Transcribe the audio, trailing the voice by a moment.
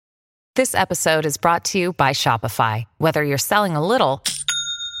This episode is brought to you by Shopify. Whether you're selling a little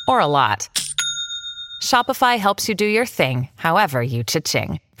or a lot, Shopify helps you do your thing, however you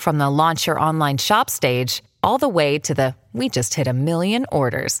cha-ching. From the launch your online shop stage, all the way to the we just hit 1 million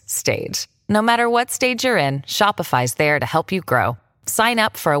orders stage. No matter what stage you're in, Shopify's there to help you grow. Sign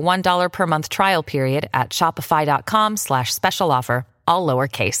up for a $1 per month trial period at shopify.com/special offer, all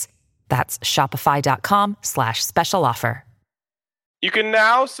lowercase. That's shopify.com/special offer. You can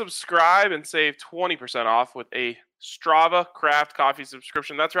now subscribe and save 20% off with a Strava Craft Coffee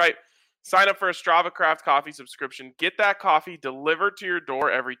subscription. That's right. Sign up for a Strava Craft Coffee subscription. Get that coffee delivered to your door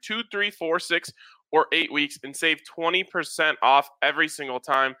every 2, 3, 4, 6, or 8 weeks and save 20% off every single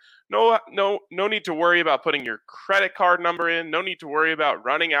time. No need to worry about putting your credit card number in. No need to worry about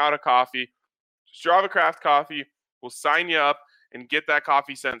running out of coffee. Strava Craft Coffee will sign you up and get that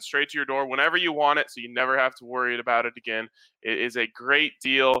coffee sent straight to your door whenever you want it, so you never have to worry about it again. It is a great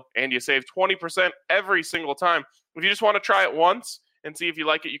deal, and you save 20% every single time. If you just want to try it once and see if you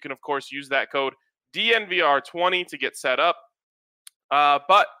like it, you can, of course, use that code DNVR20 to get set up.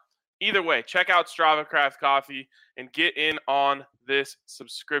 But either way, check out Strava Craft Coffee and get in on this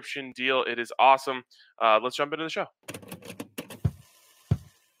subscription deal. It is awesome. Let's jump into the show.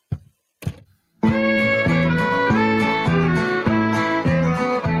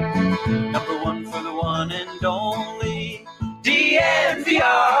 Number one for the one and only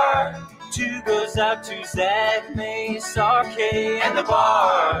DNVR. 2 goes out to Zach, Mace, RK, and the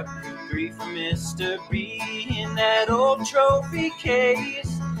bar. 3 for Mr. B in that old trophy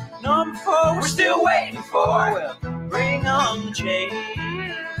case. Number 4 we're still waiting for. Well, bring on the chase.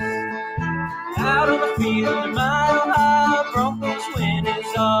 Out on the field, a mile high, Broncos win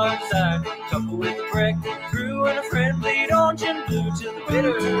is our desire. Couple with a breakfast crew and a friend, bleed orange and blue till the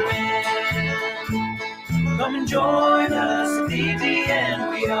bitter end. Come and join us at the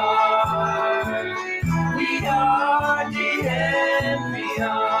DNVR. We are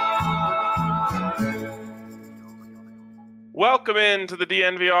DNVR. Welcome into the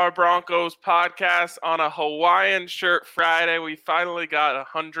DNVR Broncos podcast on a Hawaiian Shirt Friday. We finally got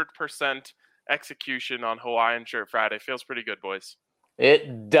 100% execution on Hawaiian Shirt Friday. Feels pretty good, boys.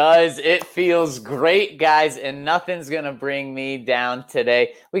 It does. It feels great, guys, and nothing's going to bring me down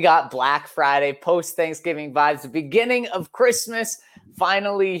today. We got Black Friday, post-Thanksgiving vibes, the beginning of Christmas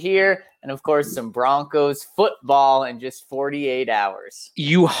finally here, and, of course, some Broncos football in just 48 hours.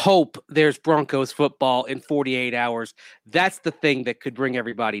 You hope there's Broncos football in 48 hours. That's the thing that could bring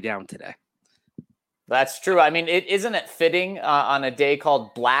everybody down today. That's true. I mean, isn't it fitting on a day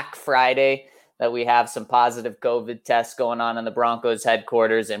called Black Friday that we have some positive COVID tests going on in the Broncos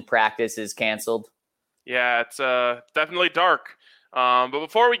headquarters and practice is canceled? Yeah, it's definitely dark. But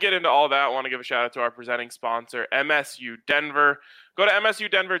before we get into all that, I want to give a shout out to our presenting sponsor, MSU Denver. Go to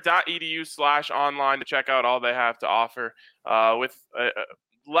msudenver.edu/online to check out all they have to offer. With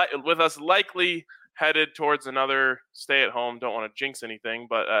us likely headed towards another stay-at-home. Don't want to jinx anything,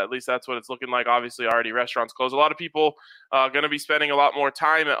 but at least that's what it's looking like. Obviously, already restaurants closed. A lot of people are going to be spending a lot more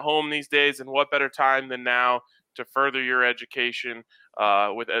time at home these days, and what better time than now to further your education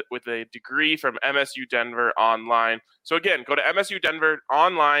with a degree from MSU Denver Online. So again, go to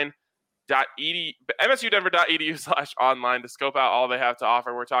msudenver.edu/online to scope out all they have to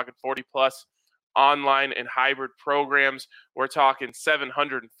offer. We're talking 40-plus online and hybrid programs. We're talking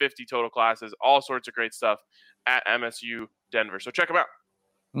 750 total classes, all sorts of great stuff at MSU Denver. So check them out.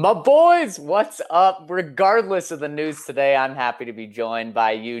 My boys, what's up? Regardless of the news today, I'm happy to be joined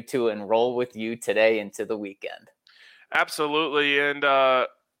by you to enroll with you today into the weekend. Absolutely, and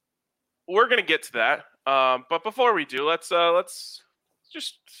we're going to get to that. But before we do, let's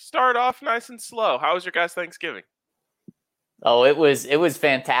just start off nice and slow. How was your guys' Thanksgiving? Oh, it was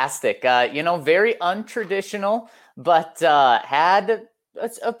fantastic. Very untraditional, but had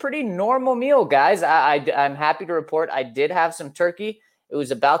a pretty normal meal, guys. I'm happy to report I did have some turkey. It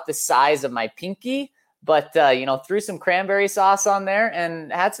was about the size of my pinky, but threw some cranberry sauce on there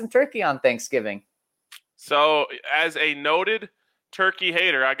and had some turkey on Thanksgiving. So, as a noted turkey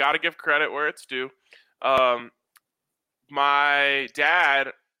hater, I got to give credit where it's due. My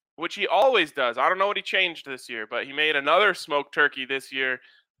dad, which he always does. I don't know what he changed this year, but he made another smoked turkey this year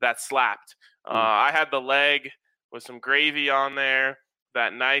that slapped. I had the leg with some gravy on there,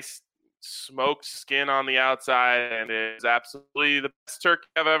 that nice smoked skin on the outside, and it is absolutely the best turkey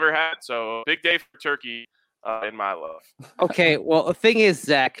I've ever had. So big day for turkey in my love. Okay, well, the thing is,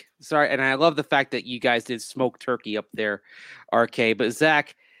 Zach, sorry, and I love the fact that you guys did smoked turkey up there, RK, but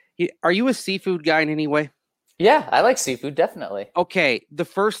Zach, are you a seafood guy in any way? Yeah, I like seafood, definitely. Okay, the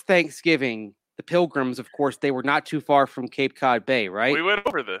first Thanksgiving the Pilgrims, of course, they were not too far from Cape Cod Bay, right? We went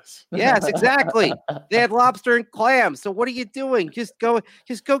over this. Yes, exactly. They had lobster and clams. So what are you doing? Just go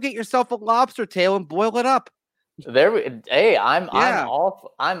get yourself a lobster tail and boil it up. I'm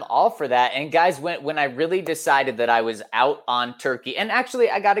all for that. And guys, when I really decided that I was out on turkey, and actually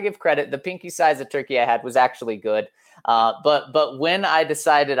I got to give credit, the pinky size of turkey I had was actually good. But when I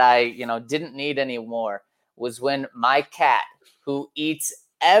decided I didn't need any more was when my cat, who eats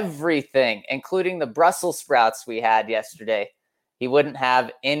everything, including the Brussels sprouts we had yesterday, he wouldn't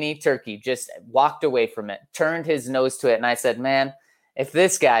have any turkey, just walked away from it, turned his nose to it. And I said, man, if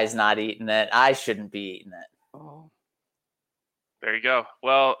this guy's not eating it, I shouldn't be eating it. Oh. There you go.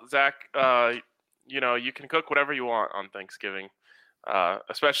 Well, Zach, you can cook whatever you want on Thanksgiving,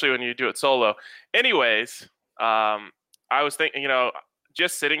 especially when you do it solo. Anyways, I was thinking,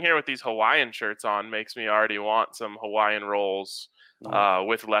 just sitting here with these Hawaiian shirts on makes me already want some Hawaiian rolls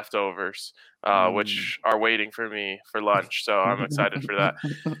with leftovers, which are waiting for me for lunch. So I'm excited for that.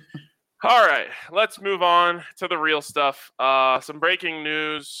 All right, let's move on to the real stuff. Some breaking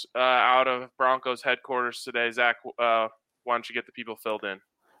news out of Broncos headquarters today. Zach, why don't you get the people filled in?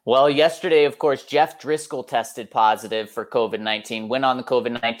 Well, yesterday, of course, Jeff Driscoll tested positive for COVID-19, went on the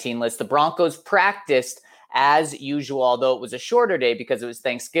COVID-19 list. The Broncos practiced as usual, although it was a shorter day because it was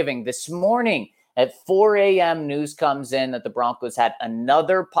Thanksgiving. This morning at 4 a.m., news comes in that the Broncos had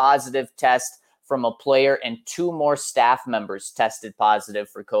another positive test from a player, and 2 more staff members tested positive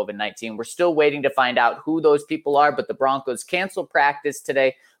for COVID-19. We're still waiting to find out who those people are, but the Broncos canceled practice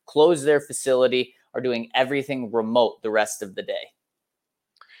today, closed their facility, are doing everything remote the rest of the day.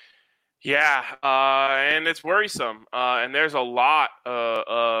 Yeah, and it's worrisome. And there's a lot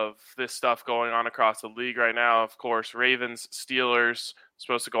of this stuff going on across the league right now. Of course, Ravens, Steelers,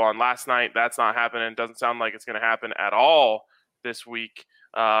 supposed to go on last night. That's not happening. Doesn't sound like it's going to happen at all this week.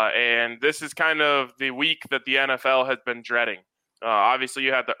 And this is kind of the week that the NFL has been dreading. Obviously,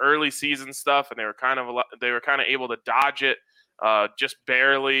 you had the early season stuff, and they were kind of able to dodge it just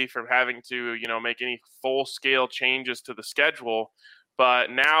barely from having to make any full scale changes to the schedule.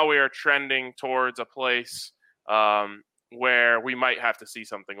 But now we are trending towards a place where we might have to see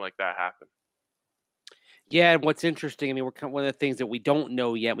something like that happen. Yeah, and what's interesting, I mean, one of the things that we don't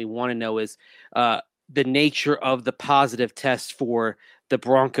know yet, we want to know is the nature of the positive tests for the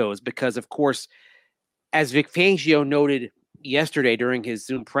Broncos, because, of course, as Vic Fangio noted yesterday during his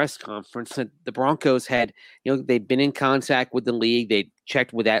Zoom press conference, that the Broncos had, they'd been in contact with the league. They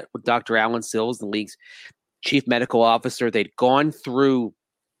checked with Dr. Alan Sills, the league's chief medical officer. They'd gone through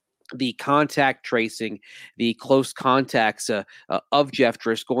the contact tracing, the close contacts of Jeff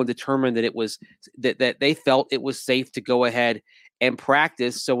Driscoll, and determined that it was that they felt it was safe to go ahead and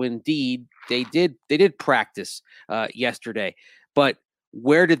practice. So indeed, they did practice yesterday. But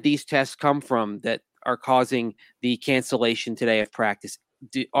where did these tests come from that are causing the cancellation today of practice?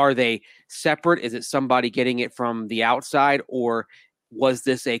 Are they separate? Is it somebody getting it from the outside, or was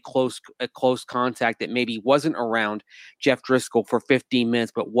this a close contact that maybe wasn't around Jeff Driscoll for 15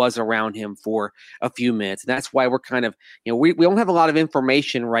 minutes, but was around him for a few minutes? And that's why we're kind of, we don't have a lot of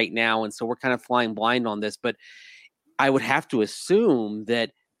information right now. And so we're kind of flying blind on this, but I would have to assume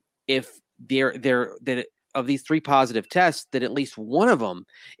that if of these 3 positive tests, that at least one of them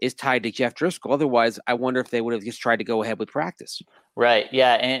is tied to Jeff Driscoll. Otherwise, I wonder if they would have just tried to go ahead with practice. Right.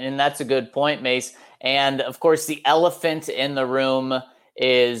 Yeah. And that's a good point, Mace. And of course, the elephant in the room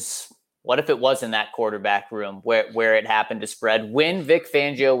is, what if it was in that quarterback room where it happened to spread? When Vic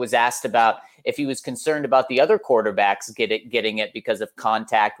Fangio was asked about if he was concerned about the other quarterbacks getting it because of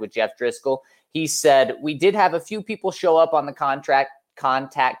contact with Jeff Driscoll, he said, we did have a few people show up on the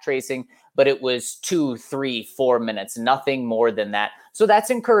contact tracing, but it was 2, 3, 4 minutes, nothing more than that. So that's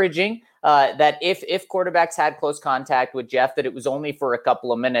encouraging that if quarterbacks had close contact with Jeff, that it was only for a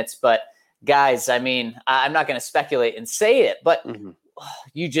couple of minutes. But guys, I mean, I'm not going to speculate and say it, but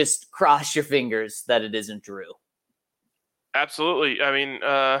you just cross your fingers that it isn't Drew. Absolutely. I mean,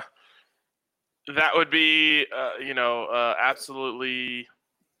 that would be, absolutely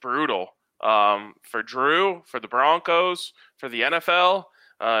brutal for Drew, for the Broncos, for the NFL.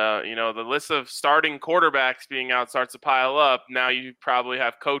 The list of starting quarterbacks being out starts to pile up. Now you probably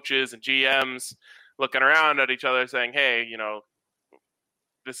have coaches and GMs looking around at each other saying, hey,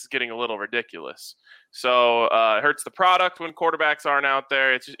 this is getting a little ridiculous. So it hurts the product when quarterbacks aren't out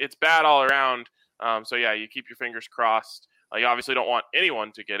there. It's bad all around. So yeah, you keep your fingers crossed. You obviously don't want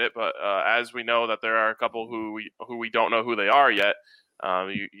anyone to get it, but as we know that there are a couple who we don't know who they are yet,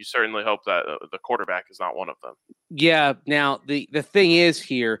 you certainly hope that the quarterback is not one of them. Yeah. Now, the thing is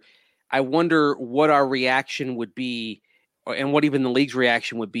here, I wonder what our reaction would be, and what even the league's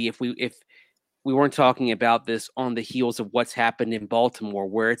reaction would be if we weren't talking about this on the heels of what's happened in Baltimore,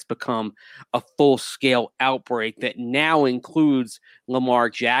 where it's become a full-scale outbreak that now includes Lamar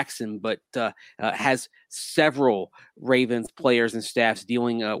Jackson, but has several Ravens players and staffs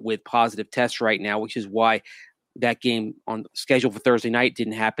dealing with positive tests right now, which is why that game on schedule for Thursday night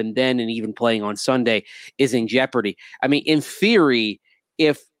didn't happen then, and even playing on Sunday is in jeopardy. I mean, in theory,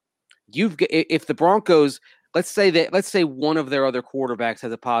 if the Broncos, let's say one of their other quarterbacks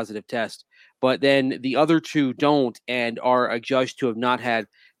has a positive test, but then the other two don't and are adjudged to have not had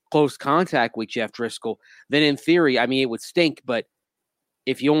close contact with Jeff Driscoll, then in theory, I mean, it would stink. But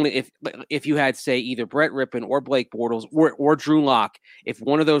if you had, say, either Brett Rippon or Blake Bortles or Drew Lock, if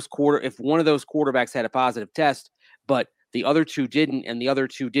one of those quarterbacks had a positive test, but the other two didn't, and the other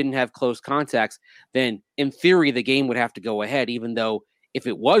two didn't have close contacts, then in theory the game would have to go ahead. Even though if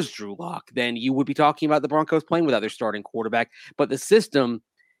it was Drew Lock, then you would be talking about the Broncos playing without their starting quarterback. But the system,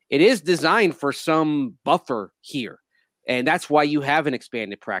 it is designed for some buffer here. And that's why you have an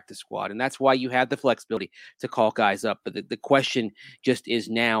expanded practice squad. And that's why you have the flexibility to call guys up. But the question just is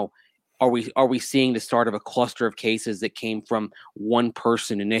now, are we seeing the start of a cluster of cases that came from one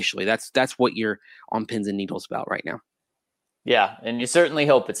person initially? That's what you're on pins and needles about right now. Yeah, and you certainly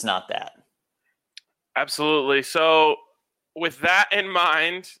hope it's not that. Absolutely. So with that in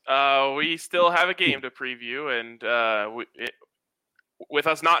mind, we still have a game to preview, and with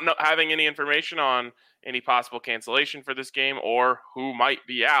us not having any information on any possible cancellation for this game or who might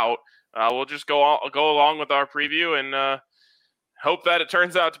be out, we'll just go along with our preview and hope that it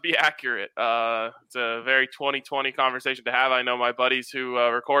turns out to be accurate. It's a very 2020 conversation to have. I know my buddies who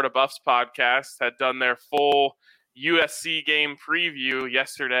record a Buffs podcast had done their full USC game preview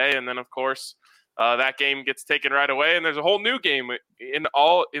yesterday, and then of course that game gets taken right away, and there's a whole new game in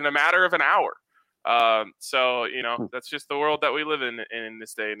a matter of an hour. So that's just the world that we live in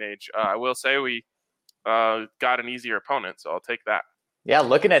this day and age. I will say we got an easier opponent, so I'll take that. Yeah,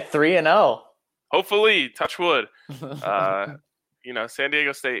 looking at 3-0. Hopefully, touch wood. San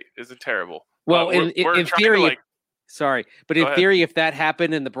Diego State isn't terrible. Well, in theory, in theory, if that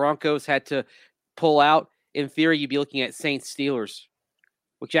happened and the Broncos had to pull out, in theory, you'd be looking at Saints Steelers,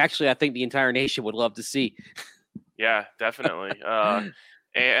 which actually I think the entire nation would love to see. Yeah, definitely. I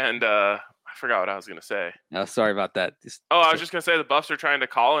forgot what I was going to say. No, sorry about that. I was just going to say the Buffs are trying to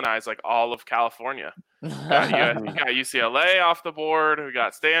colonize like all of California. You got UCLA off the board. We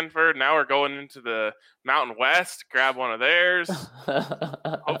got Stanford. Now we're going into the Mountain West. Grab one of theirs.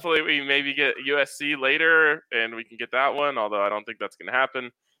 Hopefully we maybe get USC later and we can get that one, although I don't think that's going to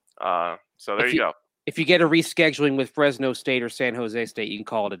happen. So there you go. If you get a rescheduling with Fresno State or San Jose State, you can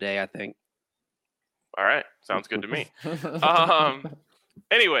call it a day, I think. All right. Sounds good to me.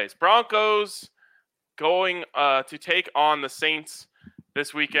 Anyways, Broncos going to take on the Saints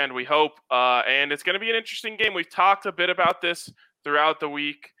this weekend, we hope. And it's going to be an interesting game. We've talked a bit about this throughout the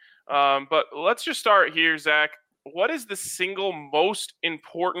week. But let's just start here, Zach. What is the single most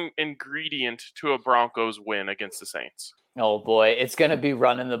important ingredient to a Broncos win against the Saints? Oh, boy. It's going to be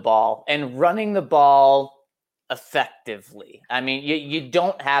running the ball. And running the ball effectively. I mean, you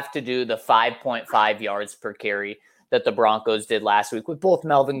don't have to do the 5.5 yards per carry that the Broncos did last week with both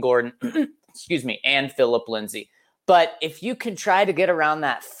Melvin Gordon, and Phillip Lindsay. But if you can try to get around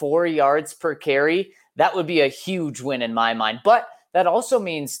that 4 yards per carry, that would be a huge win in my mind. But that also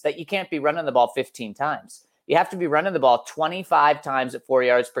means that you can't be running the ball 15 times. You have to be running the ball 25 times at 4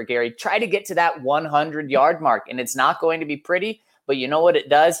 yards per carry. Try to get to that 100-yard mark, and it's not going to be pretty, but you know what it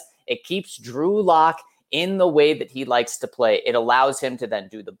does? It keeps Drew Lock in the way that he likes to play. It allows him to then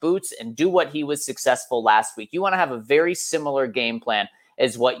do the boots and do what he was successful last week. You want to have a very similar game plan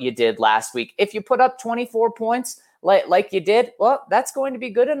as what you did last week. If you put up 24 points like you did, well, that's going to be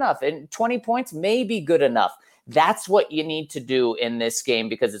good enough. And 20 points may be good enough. That's what you need to do in this game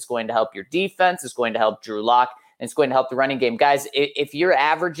because it's going to help your defense. It's going to help Drew Lock, and it's going to help the running game. Guys, if you're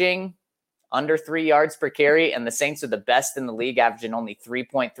averaging under 3 yards per carry, and the Saints are the best in the league, averaging only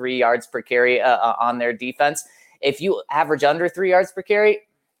 3.3 yards per carry on their defense. If you average under 3 yards per carry,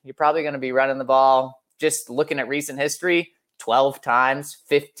 you're probably going to be running the ball, just looking at recent history, 12 times,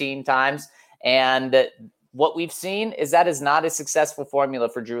 15 times. And what we've seen is that is not a successful formula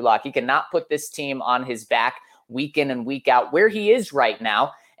for Drew Lock. He cannot put this team on his back week in and week out where he is right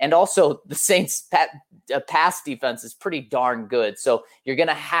now. And also the Saints pass defense is pretty darn good. So you're going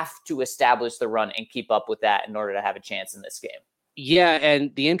to have to establish the run and keep up with that in order to have a chance in this game. Yeah.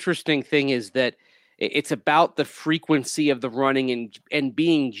 And the interesting thing is that it's about the frequency of the running and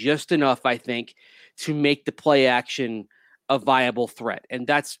being just enough, I think, to make the play action a viable threat. And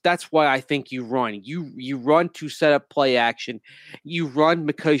that's why I think you run. You run to set up play action. You run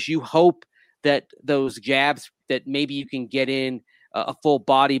because you hope that those jabs that maybe you can get in a full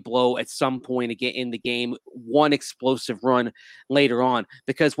body blow at some point again in the game, one explosive run later on.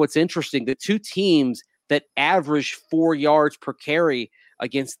 Because what's interesting, the two teams that average 4 yards per carry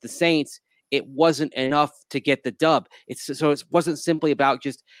against the Saints, it wasn't enough to get the dub. So it wasn't simply about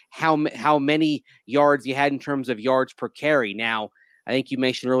just how many yards you had in terms of yards per carry. Now, I think you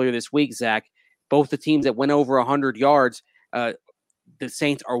mentioned earlier this week, Zach, both the teams that went over 100 yards, the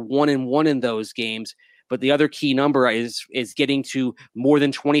Saints are 1-1 in those games. But the other key number is getting to more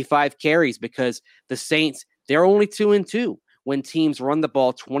than 25 carries, because the Saints, they're only 2-2 when teams run the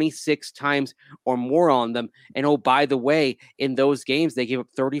ball 26 times or more on them. And oh, by the way, in those games, they gave up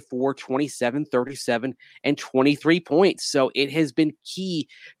 34, 27, 37, and 23 points. So it has been key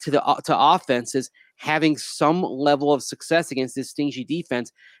to offenses having some level of success against this stingy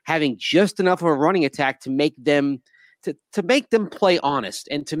defense, having just enough of a running attack to make them to make them play honest,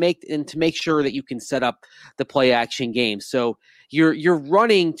 and to make sure that you can set up the play action game. So you're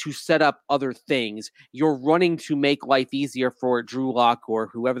running to set up other things. You're running to make life easier for Drew Lock or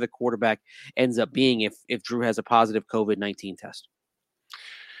whoever the quarterback ends up being if Drew has a positive COVID-19 test.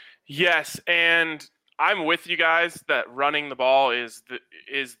 Yes, and I'm with you guys that running the ball is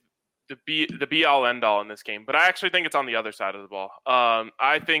the be all end all in this game. But I actually think it's on the other side of the ball.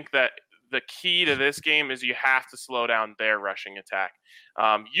 I think that the key to this game is you have to slow down their rushing attack.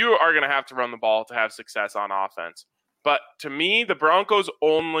 You are going to have to run the ball to have success on offense. But to me, the Broncos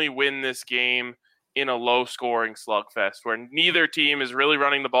only win this game in a low-scoring slugfest where neither team is really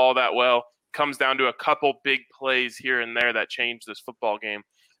running the ball that well. Comes down to a couple big plays here and there that change this football game.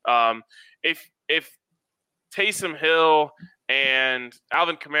 If Taysom Hill and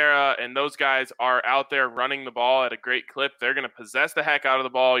Alvin Kamara and those guys are out there running the ball at a great clip, they're going to possess the heck out of the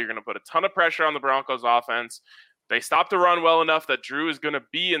ball. You're going to put a ton of pressure on the Broncos offense. They stop the run well enough that Drew is going to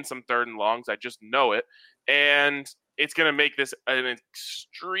be in some 3rd and longs. I just know it. And it's going to make this an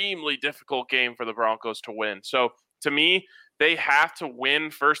extremely difficult game for the Broncos to win. So to me, they have to win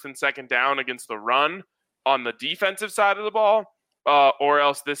 1st and 2nd down against the run on the defensive side of the ball. Or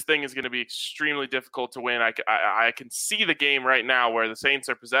else this thing is going to be extremely difficult to win. I can see the game right now where the Saints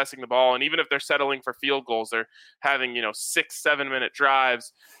are possessing the ball, and even if they're settling for field goals, they're having 6-7 minute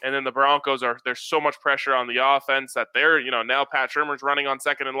drives, and then the Broncos there's so much pressure on the offense that they're now Pat Shurmur's running on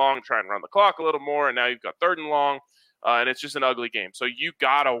 2nd and long, trying to run the clock a little more, and now you've got 3rd and long, and it's just an ugly game. So you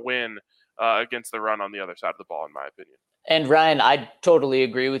gotta win against the run on the other side of the ball, in my opinion. And Ryan, I totally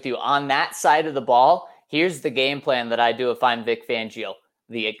agree with you on that side of the ball. Here's the game plan that I do if I'm Vic Fangio.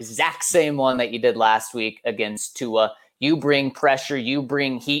 The exact same one that you did last week against Tua. You bring pressure, you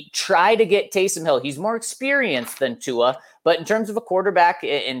bring heat. Try to get Taysom Hill. He's more experienced than Tua, but in terms of a quarterback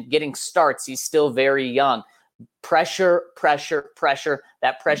and getting starts, he's still very young. Pressure, pressure, pressure.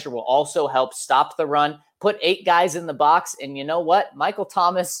 That pressure will also help stop the run. Put 8 guys in the box, and you know what? Michael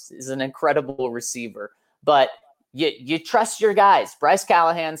Thomas is an incredible receiver, but you trust your guys. Bryce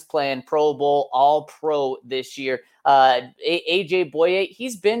Callahan's playing Pro Bowl, All-Pro this year. AJ Boye,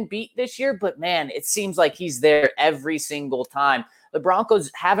 he's been beat this year, but man, it seems like he's there every single time. The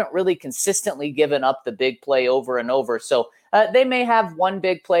Broncos haven't really consistently given up the big play over and over. So they may have one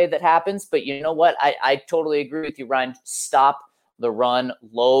big play that happens, but you know what? I totally agree with you, Ryan. Stop the run,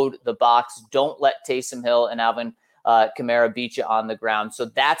 load the box. Don't let Taysom Hill and Alvin Kamara beat you on the ground. So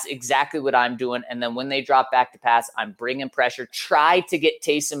that's exactly what I'm doing. And then when they drop back to pass, I'm bringing pressure. Try to get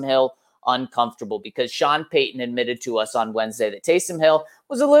Taysom Hill uncomfortable, because Sean Payton admitted to us on Wednesday that Taysom Hill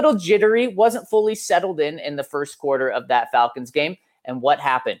was a little jittery, wasn't fully settled in the first quarter of that Falcons game. And what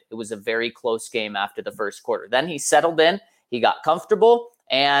happened? It was a very close game after the first quarter. Then he settled in, he got comfortable,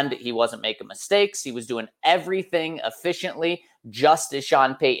 and he wasn't making mistakes. He was doing everything efficiently, just as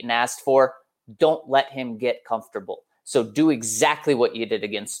Sean Payton asked for. Don't let him get comfortable. So do exactly what you did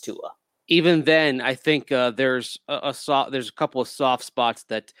against Tua. Even then, I think there's a couple of soft spots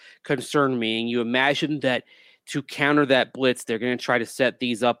that concern me. And you imagine that to counter that blitz, they're going to try to set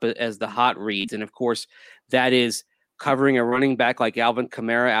these up as the hot reads. And of course, that is covering a running back like Alvin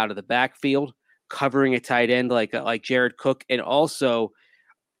Kamara out of the backfield, covering a tight end like Jared Cook, and also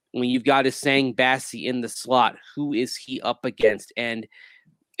when you've got Essang Bassey in the slot, who is he up against? And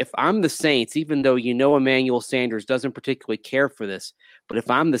if I'm the Saints, even though Emmanuel Sanders doesn't particularly care for this, but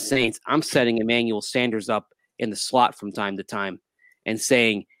if I'm the Saints, I'm setting Emmanuel Sanders up in the slot from time to time and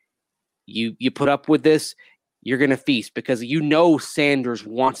saying, you put up with this, you're going to feast, because Sanders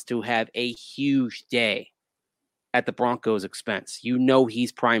wants to have a huge day at the Broncos' expense.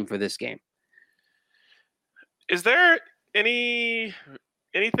 He's primed for this game. Is there any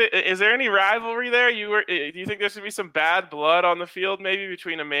Anything? Is there any rivalry there? Do you think there's gonna be some bad blood on the field, maybe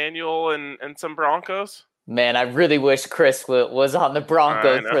between Emmanuel and some Broncos? Man, I really wish Chris was on the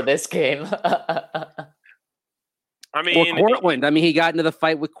Broncos for this game. I mean, or Cortland. I mean, he got into the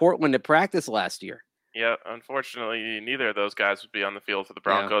fight with Cortland at practice last year. Yeah, unfortunately, neither of those guys would be on the field for the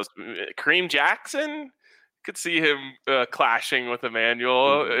Broncos. Yeah. Kareem Jackson, could see him clashing with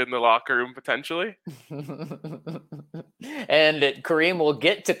Emmanuel in the locker room potentially. And Kareem will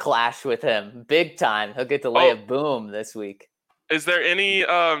get to clash with him big time. He'll get to lay a boom this week. Is there any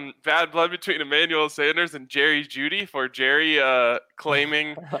bad blood between Emmanuel Sanders and Jerry Jeudy for Jerry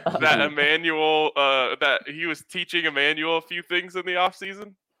claiming that Emmanuel that he was teaching Emmanuel a few things in the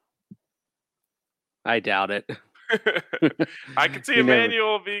offseason? I doubt it. I could see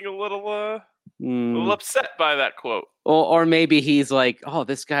Emmanuel being a little upset by that quote. Or maybe he's like, oh,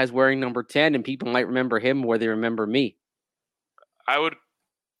 this guy's wearing number 10 and people might remember him more than they remember me. I would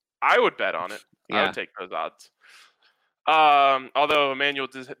bet on it. Yeah. I would take those odds. Although Emmanuel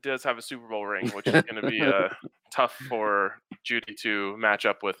does have a Super Bowl ring, which is going to be tough for Jeudy to match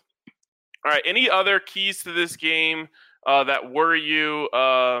up with. All right. Any other keys to this game that worry you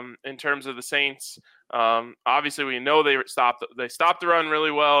in terms of the Saints? Obviously, we know they stopped the run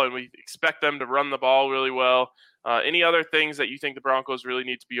really well, and we expect them to run the ball really well. Any other things that you think the Broncos really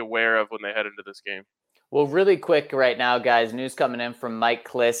need to be aware of when they head into this game? Well, really quick right now, guys, news coming in from Mike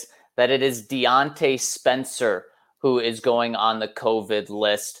Kliss that it is Deontay Spencer who is going on the COVID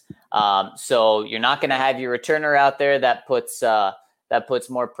list. So you're not going to have your returner out there. That puts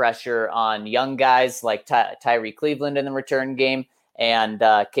more pressure on young guys like Tyree Cleveland in the return game and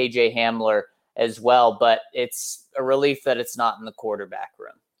KJ Hamler as well. But it's a relief that it's not in the quarterback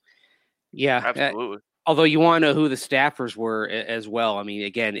room. Yeah, absolutely. Although you want to know who the staffers were as well. I mean,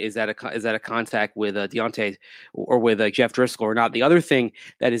 again, is that a contact with Deontay or with Jeff Driscoll or not? The other thing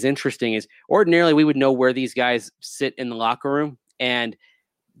that is interesting is ordinarily we would know where these guys sit in the locker room, and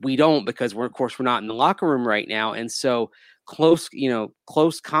we don't because we're not in the locker room right now. And so close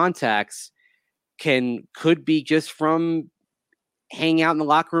contacts could be just from hanging out in the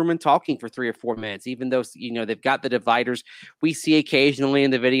locker room and talking for 3 or 4 minutes, even though, they've got the dividers. We see occasionally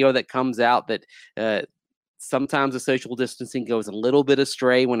in the video that comes out that sometimes the social distancing goes a little bit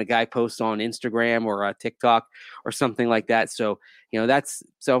astray when a guy posts on Instagram or TikTok or something like that. So, that's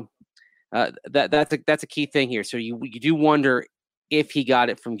a key thing here. So you do wonder if he got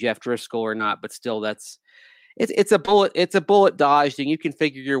it from Jeff Driscoll or not, but still it's a bullet dodged, and you can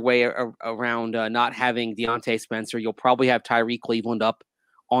figure your way around not having Deontay Spencer. You'll probably have Tyree Cleveland up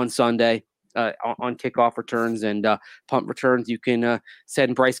on Sunday on kickoff returns and punt returns. You can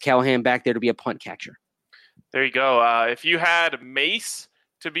send Bryce Callahan back there to be a punt catcher. There you go. If you had Mace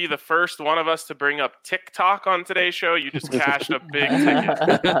to be the first one of us to bring up TikTok on today's show, you just cashed a big ticket.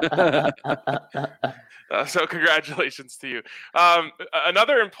 So congratulations to you.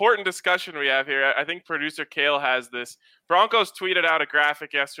 Another important discussion we have here, I think producer Kale has this. Broncos tweeted out a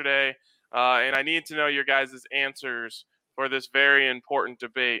graphic yesterday, and I need to know your guys' answers for this very important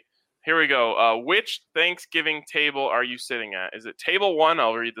debate. Here we go. Which Thanksgiving table are you sitting at? Is it table 1?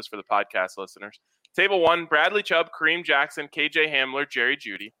 I'll read this for the podcast listeners. Table 1, Bradley Chubb, Kareem Jackson, KJ Hamler, Jerry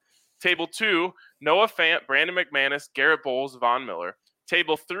Jeudy. Table 2, Noah Fant, Brandon McManus, Garrett Bowles, Von Miller.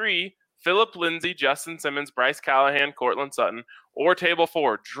 Table 3, Phillip Lindsay, Justin Simmons, Bryce Callahan, Cortland Sutton. Or table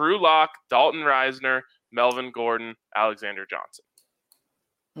 4, Drew Lock, Dalton Reisner, Melvin Gordon, Alexander Johnson.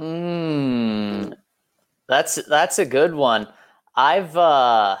 That's a good one. I've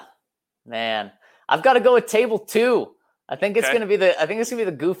got to go with table 2. I think it's gonna be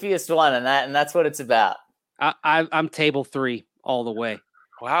the goofiest one, and that's what it's about. I'm table 3 all the way.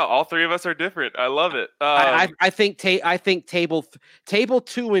 Wow, all 3 of us are different. I love it. I think table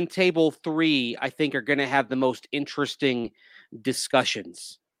 2 and table 3 I think are going to have the most interesting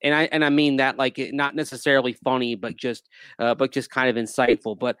discussions, and I mean that like not necessarily funny, but just kind of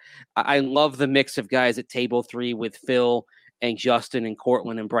insightful. But I love the mix of guys at table 3 with Phil and Justin and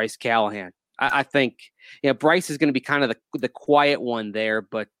Cortland and Bryce Callahan. I think Bryce is going to be kind of the quiet one there,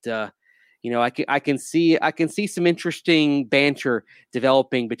 but I can see some interesting banter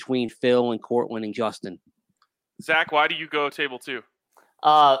developing between Phil and Cortland and Justin. Zach, why do you go table 2?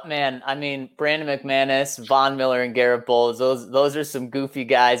 Man, I mean Brandon McManus, Von Miller, and Garrett Bowles. Those are some goofy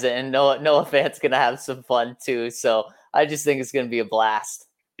guys, and Noah Fant's gonna have some fun too. So I just think it's gonna be a blast.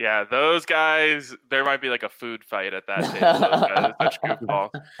 Yeah, those guys, there might be like a food fight at that table. Those guys are such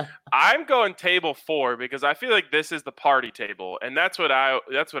goofballs. I'm going table 4 because I feel like this is the party table, and that's what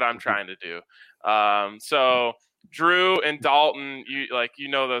I'm trying to do. So Drew and Dalton,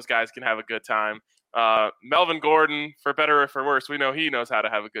 those guys can have a good time. Melvin Gordon, for better or for worse, we know he knows how to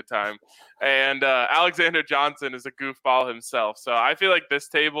have a good time. And Alexander Johnson is a goofball himself. So I feel like this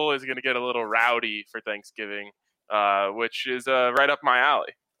table is going to get a little rowdy for Thanksgiving, which is right up my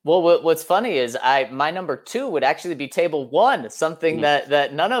alley. Well, what's funny is my number 2 would actually be table 1, something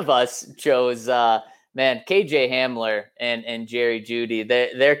that none of us chose. Man, KJ Hamler and Jerry Jeudy,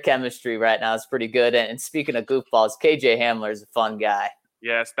 their chemistry right now is pretty good. And speaking of goofballs, KJ Hamler is a fun guy.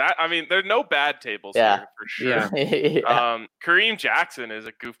 Yes, there are no bad tables here for sure. Yeah. Kareem Jackson is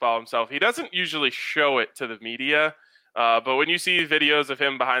a goofball himself. He doesn't usually show it to the media, but when you see videos of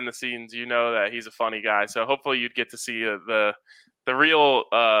him behind the scenes, you know that he's a funny guy. So hopefully you'd get to see the real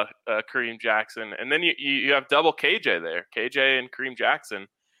Kareem Jackson. And then you have double KJ there, KJ and Kareem Jackson.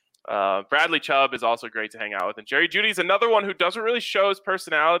 Bradley Chubb is also great to hang out with. And Jerry Jeudy's another one who doesn't really show his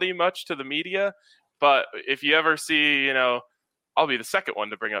personality much to the media. But if you ever see, I'll be the second one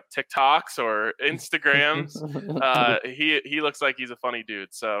to bring up TikToks or Instagrams. He looks like he's a funny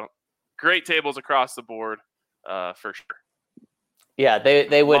dude. So great tables across the board for sure. Yeah,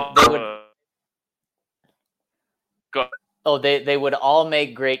 they would. Go ahead. Oh, they would all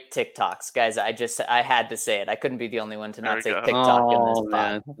make great TikToks, guys. I had to say it. I couldn't be the only one to not say TikTok in this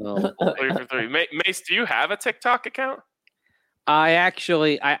pod. 3 for 3. Mace, do you have a TikTok account? I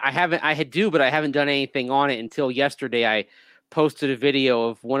actually, I haven't. I do, but I haven't done anything on it until yesterday. I posted a video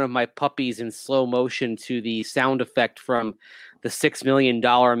of one of my puppies in slow motion to the sound effect from the $6 Million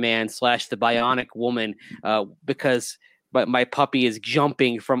Man / the Bionic Woman, because my puppy is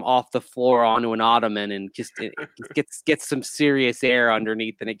jumping from off the floor onto an ottoman and just gets some serious air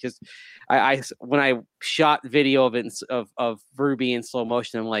underneath. And it just, when I shot video of it of Ruby in slow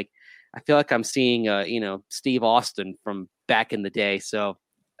motion, I'm like, I feel like I'm seeing Steve Austin from back in the day. So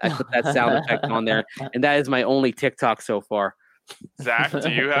I put that sound effect on there, and that is my only TikTok so far. Zach, do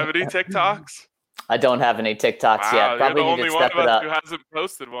you have any TikToks? I don't have any TikToks yet. Probably you're the need only to one step of it us up. who hasn't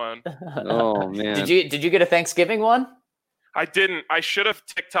posted one. Oh man! Did you get a Thanksgiving one? I didn't. I should have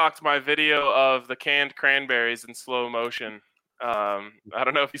TikToked my video of the canned cranberries in slow motion. I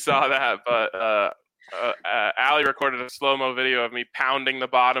don't know if you saw that, but Allie recorded a slow-mo video of me pounding the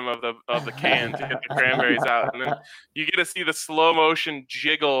bottom of the can to get the cranberries out, and then you get to see the slow motion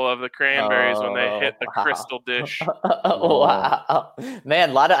jiggle of the cranberries when they hit the crystal dish. Wow,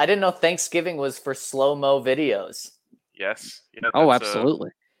 man! I didn't know Thanksgiving was for slow-mo videos. Yes. Yeah,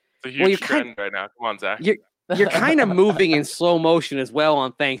 absolutely. It's a huge trend right now. Come on, Zach. You're kind of moving in slow motion as well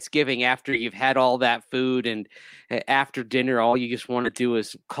on Thanksgiving after you've had all that food, and after dinner, all you just want to do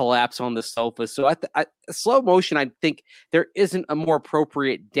is collapse on the sofa. So slow motion, I think there isn't a more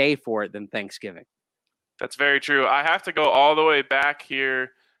appropriate day for it than Thanksgiving. That's very true. I have to go all the way back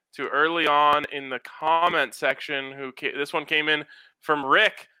here to early on in the comment section. This one came in from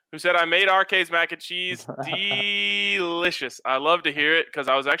Rick, who said, I made RK's mac and cheese. Delicious. I love to hear it because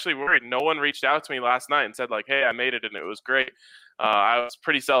I was actually worried. No one reached out to me last night and said, like, hey, I made it and it was great. I was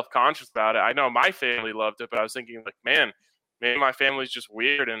pretty self-conscious about it. I know my family loved it, but I was thinking, like, man, maybe my family's just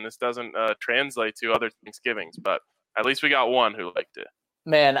weird and this doesn't translate to other Thanksgivings. But at least we got one who liked it.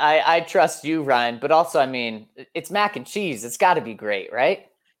 Man, I trust you, Ryan. But also, I mean, it's mac and cheese. It's got to be great, right?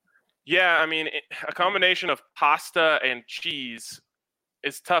 Yeah, I mean, a combination of pasta and cheese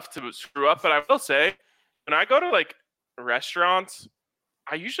is tough to screw up, but I will say, when I go to like restaurants,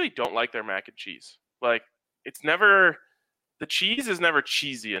 I usually don't like their mac and cheese. Like, the cheese is never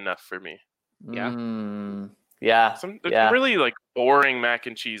cheesy enough for me. Yeah. There's some really like boring mac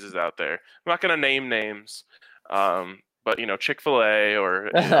and cheeses out there. I'm not gonna name names, but Chick-fil-A or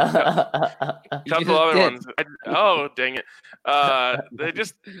a couple other ones. Dang it! I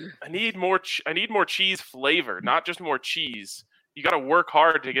need more cheese flavor, not just more cheese. You got to work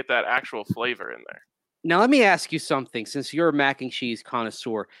hard to get that actual flavor in there. Now, let me ask you something. Since you're a mac and cheese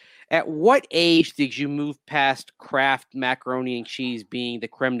connoisseur, at what age did you move past Kraft macaroni and cheese being the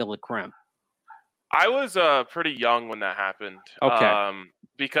creme de la creme? I was pretty young when that happened. Okay.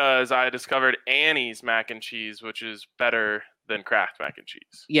 Because I discovered Annie's mac and cheese, which is better than Kraft mac and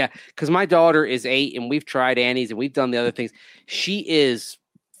cheese. Yeah, because my daughter is 8, and we've tried Annie's, and we've done the other things. She is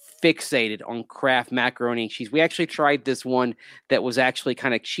fixated on Kraft macaroni and cheese. We actually tried this one that was actually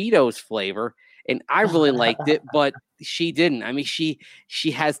kind of Cheetos flavor, and I really liked it, but she didn't. I mean, she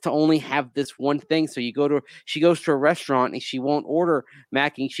has to only have this one thing. So she goes to a restaurant and she won't order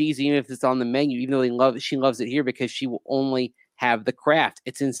mac and cheese even if it's on the menu, even though she loves it here because she will only have the Kraft.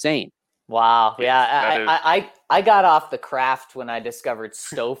 It's insane. Wow. Yeah. I got off the Kraft when I discovered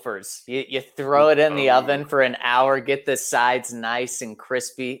Stouffer's. You throw it in the oven for an hour, get the sides nice and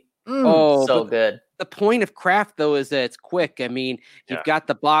crispy. So good. the point of craft though is that it's quick. I mean, you've got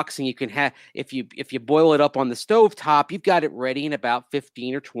the box and you can have, if you boil it up on the stove top, you've got it ready in about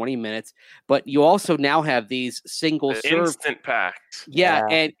 15 or 20 minutes. But you also now have these single serve instant packs.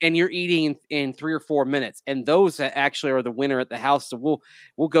 Yeah. And you're eating in 3 or 4 minutes. And those actually are the winner at the house. So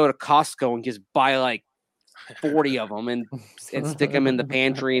we'll go to Costco and just buy like 40 of them and stick them in the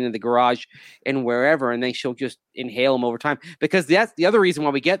pantry and in the garage and wherever. And then she'll just inhale them over time, because that's the other reason why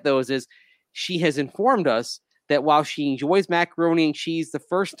we get those is she has informed us that while she enjoys macaroni and cheese the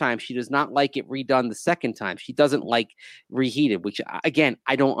first time, she does not like it redone the second time. She doesn't like reheated, which again,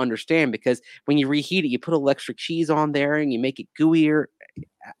 I don't understand, because when you reheat it, you put electric cheese on there and you make it gooier.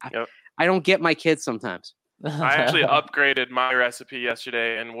 I don't get my kids sometimes. I actually upgraded my recipe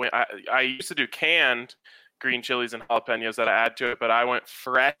yesterday, and when I used to do canned green chilies and jalapenos that I add to it, but I went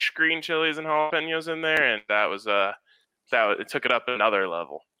fresh green chilies and jalapenos in there, and it took it up another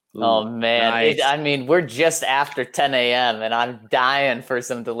level. Oh man, nice. I mean, we're just after 10 a.m. and I'm dying for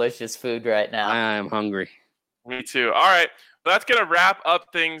some delicious food right now. I'm hungry. Me too. All right, that's gonna wrap up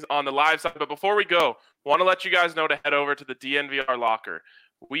things on the live side. But before we go, want to let you guys know to head over to the DNVR locker.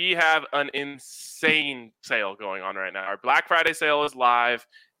 We have an insane sale going on right now. Our Black Friday sale is live.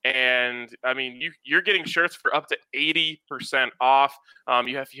 And I mean, you're getting shirts for up to 80% off.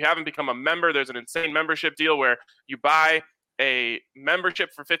 If you haven't become a member, there's an insane membership deal where you buy a membership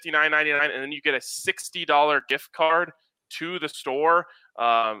for $59.99 and then you get a $60 gift card to the store.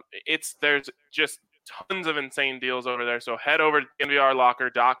 There's just tons of insane deals over there. So head over to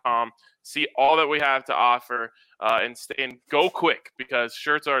DNVRlocker.com, see all that we have to offer, and go quick, because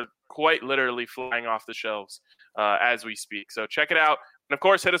shirts are quite literally flying off the shelves as we speak. So check it out. And of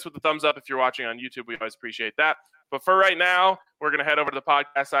course, hit us with the thumbs up if you're watching on YouTube. We always appreciate that. But for right now, we're going to head over to the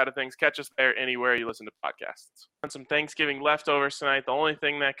podcast side of things. Catch us there anywhere you listen to podcasts. On some Thanksgiving leftovers tonight, the only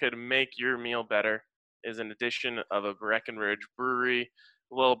thing that could make your meal better is an addition of a Breckenridge Brewery.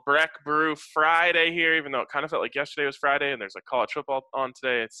 A little Breck Brew Friday here, even though it kind of felt like yesterday was Friday and there's like college football on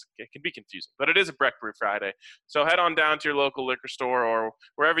today. It can be confusing, but it is a Breck Brew Friday. So head on down to your local liquor store or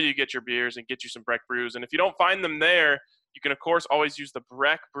wherever you get your beers and get you some Breck Brews. And if you don't find them there, you can, of course, always use the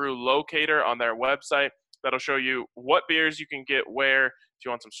Breck Brew locator on their website. That'll show you what beers you can get where. If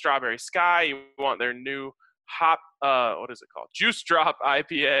you want some Strawberry Sky, you want their new hop, what is it called? Juice Drop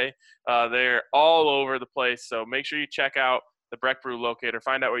IPA. They're all over the place. So make sure you check out the Breck Brew locator.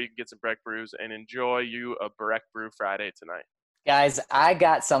 Find out where you can get some Breck Brews and enjoy you a Breck Brew Friday tonight. Guys, I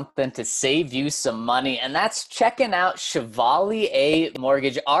got something to save you some money, and that's checking out Chevalier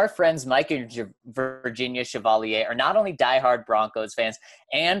Mortgage. Our friends Mike and Virginia Chevalier are not only diehard Broncos fans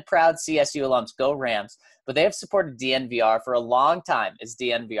and proud CSU alums, go Rams, but they have supported DNVR for a long time as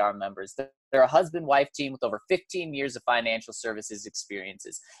DNVR members. They're a husband-wife team with over 15 years of financial services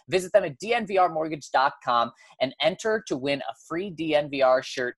experiences. Visit them at dnvrmortgage.com and enter to win a free DNVR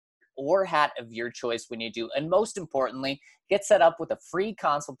shirt or hat of your choice when you do. And most importantly, get set up with a free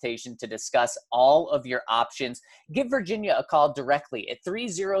consultation to discuss all of your options. Give Virginia a call directly at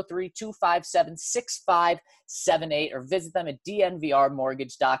 303-257-6578 or visit them at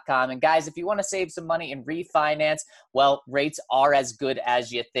dnvrmortgage.com. And guys, if you want to save some money and refinance, well, rates are as good as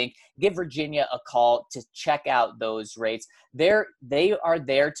you think. Give Virginia a call to check out those rates. They are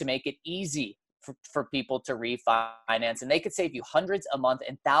there to make it easy for people to refinance, and they could save you hundreds a month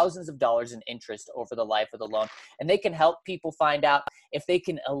and thousands of dollars in interest over the life of the loan. And they can help people find out if they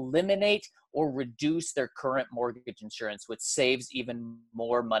can eliminate or reduce their current mortgage insurance, which saves even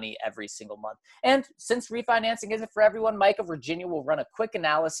more money every single month. And since refinancing isn't for everyone, Mike of Virginia will run a quick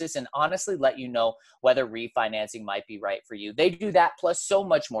analysis and honestly let you know whether refinancing might be right for you. They do that plus so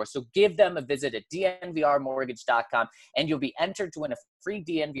much more. So give them a visit at dnvrmortgage.com and you'll be entered to win a free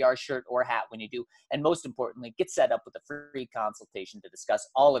DNVR shirt or hat when you do. And most importantly, get set up with a free consultation to discuss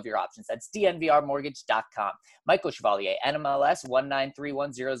all of your options. That's dnvrmortgage.com. Michael Chevalier, NMLS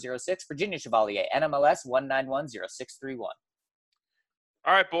 1931006, Virginia Chevalier, NMLS 1910631. All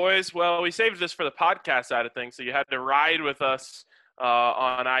right, boys. Well, we saved this for the podcast side of things, so you had to ride with us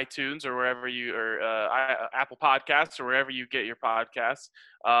on iTunes or wherever you, or Apple Podcasts or wherever you get your podcasts,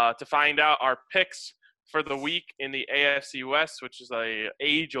 to find out our picks for the week in the AFC West, which is a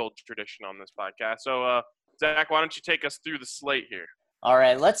age-old tradition on this podcast. So, Zach, why don't you take us through the slate here? All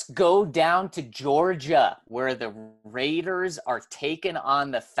right, let's go down to Georgia, where the Raiders are taking on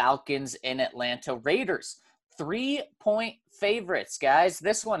the Falcons in Atlanta. Raiders, 3-point favorites, guys.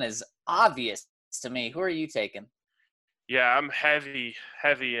 This one is obvious to me. Who are you taking? Yeah, I'm heavy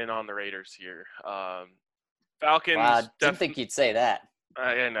in on the Raiders here. Falcons. Wow, I didn't think you'd say that.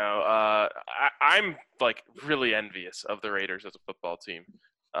 I know. I'm like really envious of the Raiders as a football team.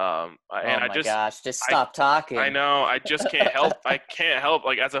 And Oh my gosh, just stop talking. I know. I just can't help. I can't help.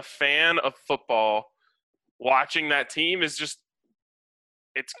 Like, as a fan of football, watching that team is just,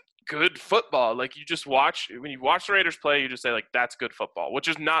 it's good football. Like, you just watch, when you watch the Raiders play, you just say, like, that's good football, which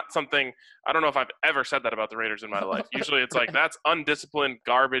is not something, I don't know if I've ever said that about the Raiders in my life. Usually it's like, that's undisciplined,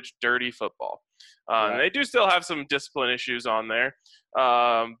 garbage, dirty football. Right. They do still have some discipline issues on there.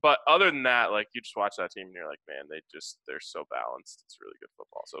 But other than that, like, you just watch that team and you're like, man, they're so balanced. It's really good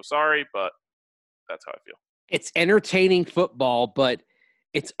football. So sorry, but that's how I feel. It's entertaining football, but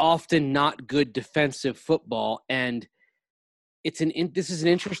it's often not good defensive football. And this is an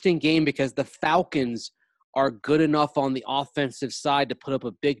interesting game because the Falcons are good enough on the offensive side to put up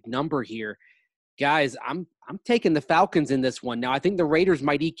a big number here. Guys, I'm taking the Falcons in this one. Now, I think the Raiders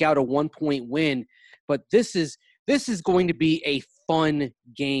might eke out a 1-point win, but this is going to be a fun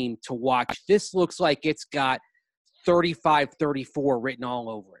game to watch. This looks like it's got 35-34 written all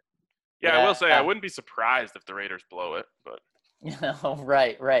over it. Yeah, I will say I wouldn't be surprised if the Raiders blow it, but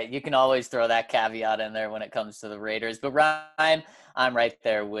Right. You can always throw that caveat in there when it comes to the Raiders. But Ryan, I'm right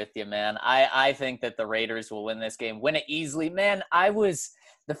there with you, man. I think that the Raiders will win this game, win it easily. Man,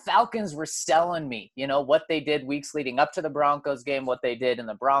 the Falcons were selling me, what they did weeks leading up to the Broncos game, what they did in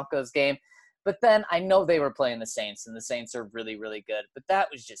the Broncos game. But then I know they were playing the Saints, and the Saints are really, really good. But that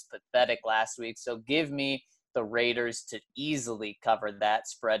was just pathetic last week. So give me the Raiders to easily cover that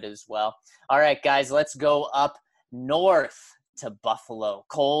spread as well. All right, guys, let's go up north to Buffalo,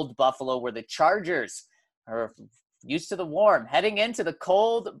 cold Buffalo, where the Chargers are used to the warm, heading into the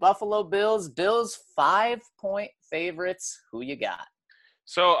cold Buffalo Bills. Bills 5-point favorites. Who you got?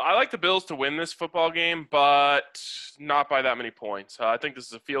 So I like the Bills to win this football game, but not by that many points. I think this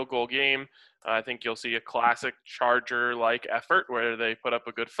is a field goal game. I think you'll see a classic Charger-like effort where they put up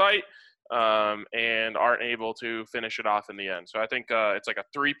a good fight and aren't able to finish it off in the end. So I think it's like a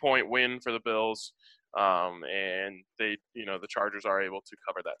 3-point win for the Bills, and they, the Chargers are able to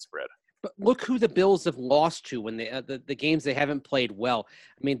cover that spread. But look who the Bills have lost to when the games they haven't played well.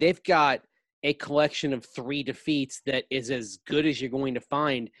 I mean, they've got a collection of 3 defeats that is as good as you're going to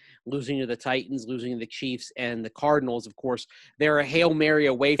find, losing to the Titans, losing to the Chiefs, and the Cardinals. Of course, they're a Hail Mary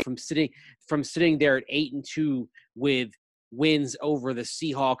away from sitting there at 8-2 with wins over the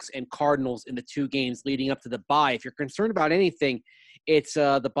Seahawks and Cardinals in the 2 games leading up to the bye. If you're concerned about anything, it's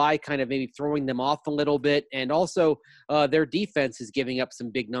the bye kind of maybe throwing them off a little bit. And also their defense is giving up some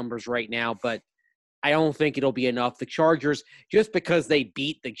big numbers right now, but I don't think it'll be enough. The Chargers, just because they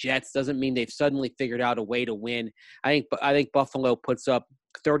beat the Jets doesn't mean they've suddenly figured out a way to win. I think Buffalo puts up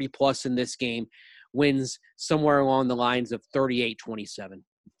 30+ in this game, wins somewhere along the lines of 38-27.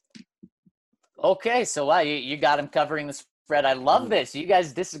 Okay, so wow, you got him covering the spread. I love this. You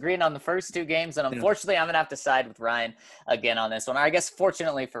guys disagreeing on the first 2 games, and unfortunately, I'm going to have to side with Ryan again on this one. Or I guess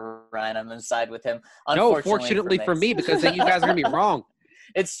fortunately for Ryan, I'm going to side with him. No, fortunately for me, because then you guys are going to be wrong.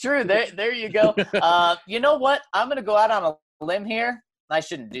 It's true. There you go. You know what? I'm going to go out on a limb here. I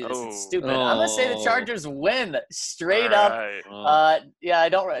shouldn't do this. It's stupid. I'm going to say the Chargers win straight up. Yeah, I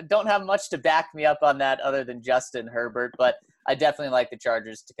don't have much to back me up on that other than Justin Herbert, but I definitely like the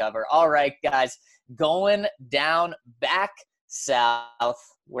Chargers to cover. All right, guys, going down back south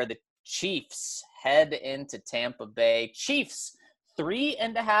where the Chiefs head into Tampa Bay. Chiefs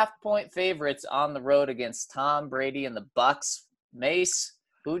 3.5-point favorites on the road against Tom Brady and the Bucs. Mace,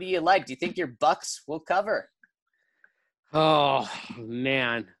 who do you like? Do you think your Bucs will cover? Oh,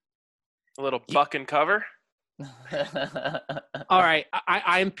 man. A little buck and cover? All right.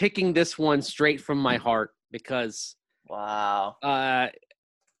 I'm picking this one straight from my heart because wow.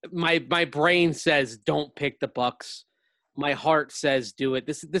 My brain says don't pick the Bucs. My heart says do it.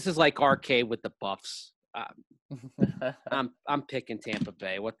 This is like RK with the Buffs. I'm picking Tampa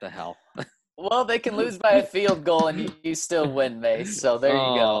Bay. What the hell? Well, they can lose by a field goal and you still win, Mace. So there you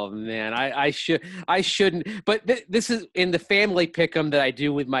go. Oh man, I shouldn't. But this is in the family pick'em that I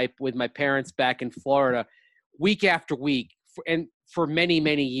do with my parents back in Florida, week after week, and for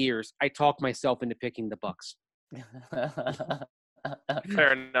many years, I talk myself into picking the Bucs.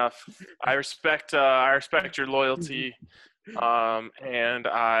 Fair enough. I respect your loyalty, and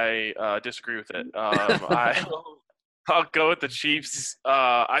I disagree with it. I'll go with the Chiefs.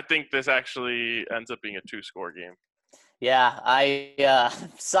 I think this actually ends up being a 2-score game. Yeah, I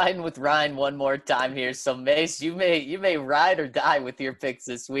siding with Ryan one more time here. So Mace, you may ride or die with your picks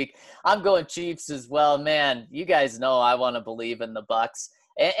this week. I'm going Chiefs as well. Man, you guys know I want to believe in the Bucs,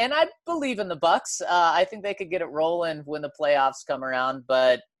 and I believe in the Bucs. I think they could get it rolling when the playoffs come around.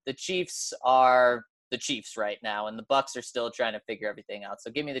 But the Chiefs are the Chiefs right now, and the Bucs are still trying to figure everything out.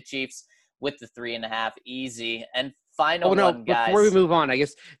 So give me the Chiefs with the 3.5, easy. And final one, guys. Before we move on, I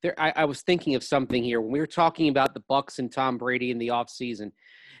guess I was thinking of something here. When we were talking about the Bucks and Tom Brady in the offseason,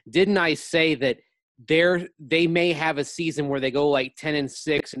 didn't I say that they may have a season where they go like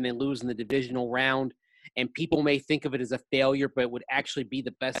 10-6 and then lose in the divisional round, and people may think of it as a failure, but it would actually be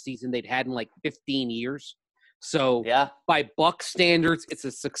the best season they'd had in like 15 years. So by Buck standards, it's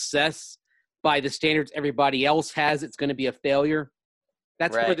a success. By the standards everybody else has, it's going to be a failure.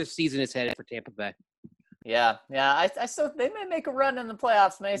 That's where this season is headed for Tampa Bay. Yeah. I still they may make a run in the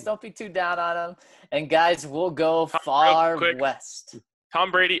playoffs, Mace. Don't be too down on them. And guys, we'll go far west. Tom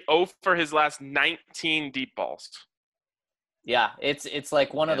Brady 0 for his last 19 deep balls. Yeah, it's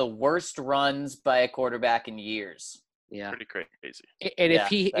like one of the worst runs by a quarterback in years. Yeah, pretty crazy. And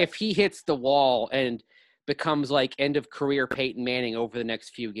if he hits the wall and becomes like end of career Peyton Manning over the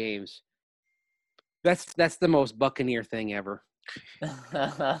next few games, that's the most Buccaneer thing ever.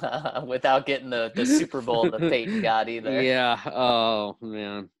 Without getting the Super Bowl that Peyton got either. Yeah. Oh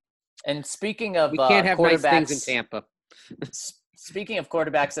man. And speaking of we can't have quarterbacks, nice things in Tampa. Speaking of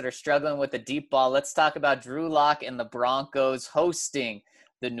quarterbacks that are struggling with the deep ball, let's talk about Drew Lock and the Broncos hosting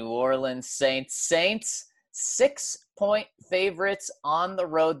the New Orleans Saints. Saints, 6-point favorites on the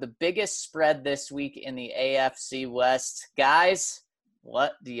road, the biggest spread this week in the AFC West. Guys,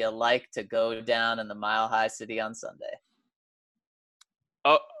 what do you like to go down in the Mile High City on Sunday?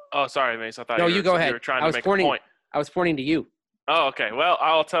 Oh, sorry, Mace. I thought you go ahead. You were trying to make a point. I was pointing to you. Oh, okay. Well,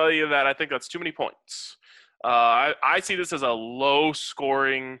 I'll tell you that I think that's too many points. I see this as a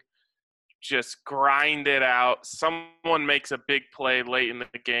low-scoring, just grind it out. Someone makes a big play late in the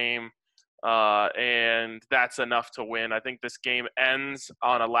game, and that's enough to win. I think this game ends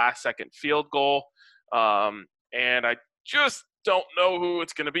on a last-second field goal, and I just don't know who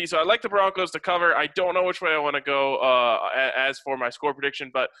it's going to be. So I'd like the Broncos to cover. I don't know which way I want to go as for my score prediction,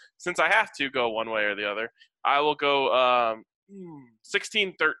 but since I have to go one way or the other, I will go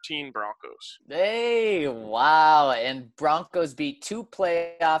 16-13 Broncos. Hey, wow. And Broncos beat 2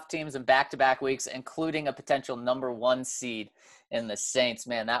 playoff teams in back-to-back weeks, including a potential number 1 seed in the Saints.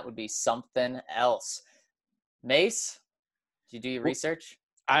 Man, that would be something else. Mace, did you do your research?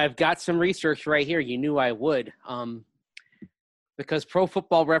 I've got some research right here. You knew I would. Because Pro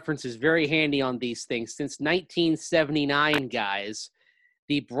Football Reference is very handy on these things. Since 1979, guys,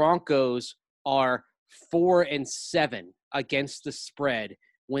 the Broncos are 4-7 against the spread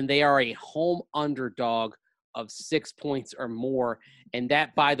when they are a home underdog of 6 points or more. And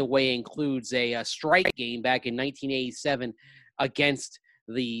that, by the way, includes a strike game back in 1987 against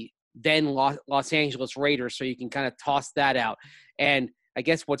the then Los Angeles Raiders. So you can kind of toss that out. And I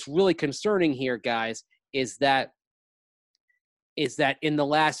guess what's really concerning here, guys, is that in the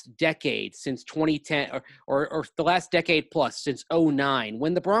last decade, since 2010, or the last decade plus, since 2009,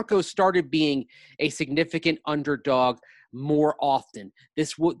 when the Broncos started being a significant underdog more often,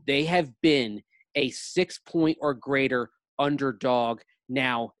 they have been a 6-point or greater underdog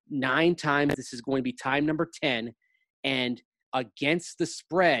now 9 times. This is going to be time number 10, and against the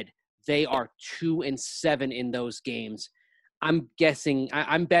spread, they are 2-7 in those games. I'm betting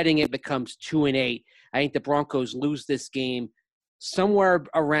it becomes 2-8. I think the Broncos lose this game somewhere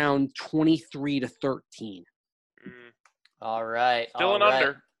around 23-13. All right. Still an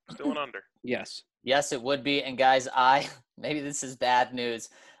under. Yes. Yes, it would be. And guys, maybe this is bad news,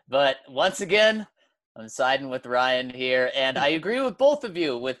 but once again, I'm siding with Ryan here, and I agree with both of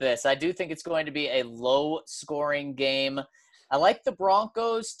you with this. I do think it's going to be a low-scoring game. I like the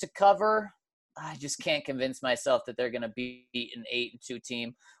Broncos to cover. I just can't convince myself that they're going to beat an 8-2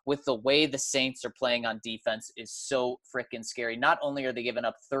 team with the way the Saints are playing on defense is so freaking scary. Not only are they giving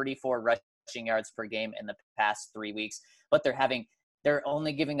up 34 rushing yards per game in the past 3 weeks, but they're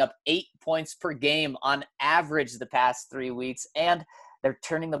only giving up 8 points per game on average the past 3 weeks, and they're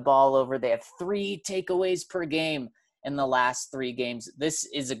turning the ball over. They have 3 takeaways per game in the last 3 games. This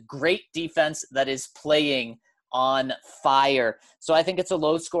is a great defense that is playing on fire. So I think it's a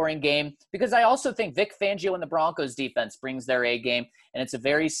low-scoring game because I also think Vic Fangio and the Broncos defense brings their A game, and it's a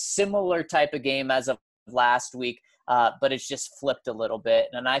very similar type of game as of last week, but it's just flipped a little bit.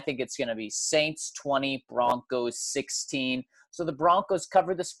 And I think it's going to be Saints 20, Broncos 16. So the Broncos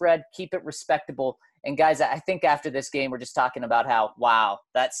cover the spread, keep it respectable. And guys, I think after this game, we're just talking about how, wow,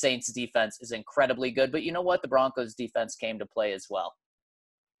 that Saints defense is incredibly good. But you know what? The Broncos defense came to play as well.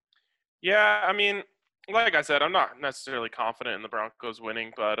 Yeah, I mean, like I said, I'm not necessarily confident in the Broncos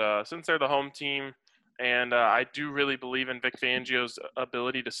winning, but since they're the home team, and I do really believe in Vic Fangio's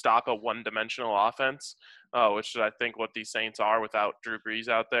ability to stop a one-dimensional offense, which is I think what these Saints are without Drew Brees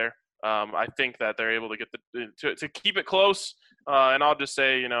out there. I think that they're able to get to keep it close, and I'll just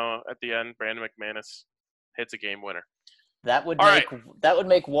say, at the end, Brandon McManus hits a game winner. That would All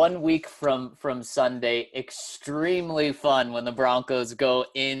make 1 week from Sunday extremely fun when the Broncos go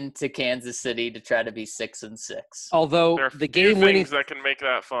into Kansas City to try to be 6-6. Although There are the few game-winning, things that can make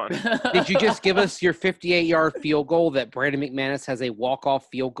that fun. did you just give us your 58-yard field goal that Brandon McManus has a walk-off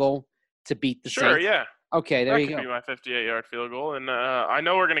field goal to beat the Sure, Saints? yeah. Okay, there That you could go. be my 58-yard field goal, and I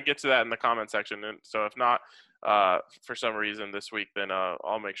know we're going to get to that in the comment section. And so if not, for some reason this week, then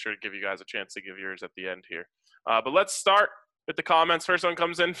I'll make sure to give you guys a chance to give yours at the end here. But let's start with the comments. First one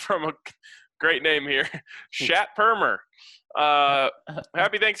comes in from a great name here, Shat Permer.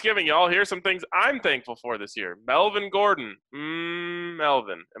 Happy Thanksgiving, y'all. Here's some things I'm thankful for this year. Melvin Gordon.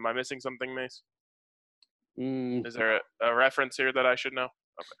 Melvin. Am I missing something, Mace? Is there a reference here that I should know?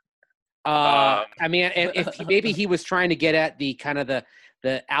 Okay. I mean, if maybe he was trying to get at the kind of the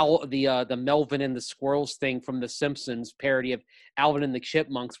Melvin and the Squirrels thing from the Simpsons parody of Alvin and the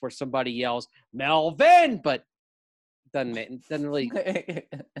Chipmunks, where somebody yells Melvin, but doesn't really.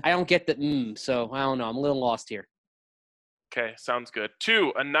 I don't get the so I don't know. I'm a little lost here. Okay, sounds good.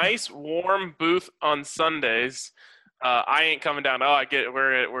 2, a nice warm booth on Sundays. I ain't coming down. Oh, I get it.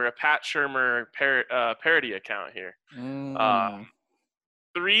 We're a Pat Shurmur parody account here.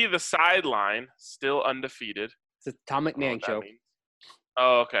 3, the sideline, still undefeated. It's a Tom McMahon show.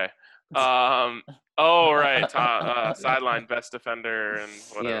 Oh, okay. Right. Sideline best defender and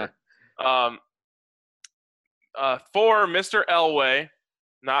whatever. Yeah. 4, Mr. Elway,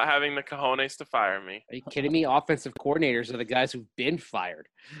 not having the cojones to fire me. Are you kidding me? Offensive coordinators are the guys who've been fired.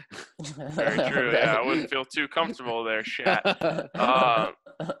 Very true. Yeah, I wouldn't feel too comfortable there, Shat.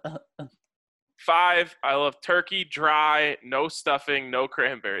 5, I love turkey, dry, no stuffing, no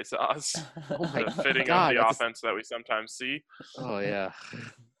cranberry sauce. Fitting of the offense that we sometimes see. Oh, yeah.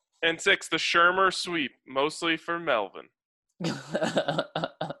 And 6, the Shurmur sweep, mostly for Melvin.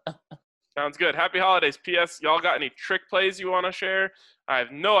 Sounds good. Happy holidays. P.S. Y'all got any trick plays you want to share? I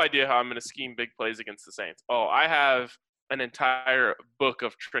have no idea how I'm going to scheme big plays against the Saints. Oh, I have an entire book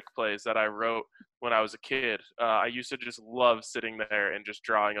of trick plays that I wrote when I was a kid. I used to just love sitting there and just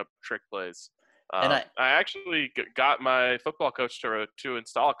drawing up trick plays. And I actually got my football coach to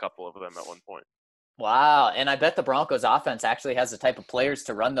install a couple of them at one point. Wow. And I bet the Broncos offense actually has the type of players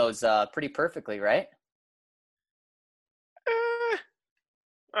to run those pretty perfectly, right?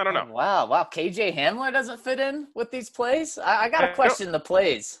 I don't know. Oh, wow. KJ Hamler doesn't fit in with these plays? I got to question the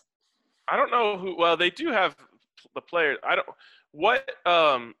plays. I don't know who – well, they do have the players. What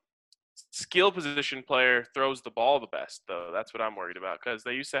skill position player throws the ball the best, though? That's what I'm worried about, because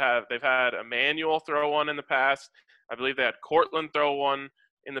they've had Emmanuel throw one in the past. I believe they had Cortland throw one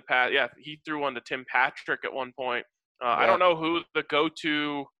in the past. Yeah, he threw one to Tim Patrick at one point. I don't know who the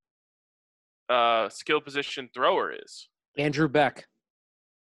go-to skill position thrower is. Andrew Beck.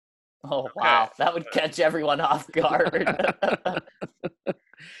 Oh, wow. Okay. That would catch everyone off guard.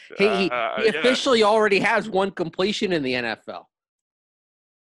 He officially already has one completion in the NFL.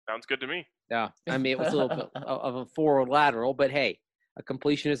 Sounds good to me. Yeah. I mean, it was a little bit of a forward lateral, but hey, a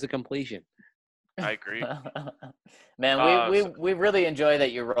completion is a completion. I agree. Man, we really enjoy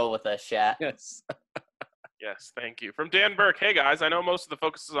that you roll with us, Shat. Yes. Yes, thank you. From Dan Burke, hey guys, I know most of the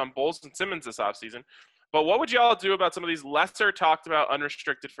focus is on Bowles and Simmons this offseason, but what would y'all do about some of these lesser talked about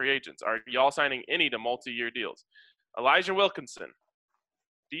unrestricted free agents? Are y'all signing any to multi-year deals? Elijah Wilkinson,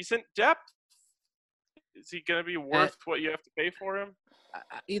 decent depth. Is he going to be worth what you have to pay for him?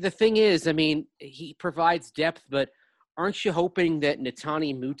 The thing is, I mean, he provides depth, but aren't you hoping that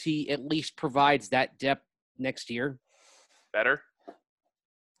Netani Muti at least provides that depth next year? Better.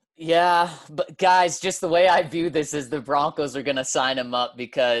 Yeah, but guys, just the way I view this is the Broncos are going to sign him up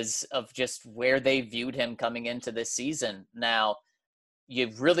because of just where they viewed him coming into this season. Now,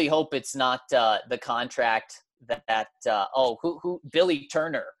 you really hope it's not the contract that who Billy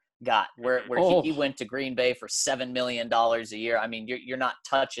Turner got, where he went to Green Bay for $7 million a year. I mean, you're not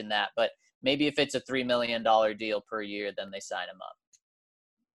touching that, but maybe if it's a $3 million deal per year, then they sign him up.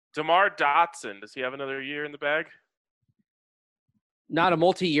 DeMar Dotson, does he have another year in the bag? Not a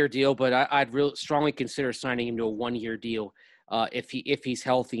multi-year deal, but I'd really strongly consider signing him to a 1-year deal if he's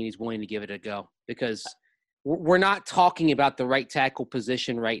healthy and he's willing to give it a go. Because we're not talking about the right tackle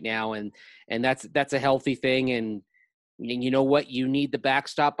position right now, and that's a healthy thing. And you know what? You need the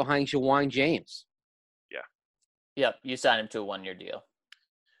backstop behind Ja'Wuan James. Yeah. Yep, you sign him to a 1-year deal.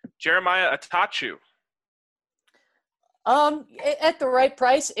 Jeremiah Atachu. At the right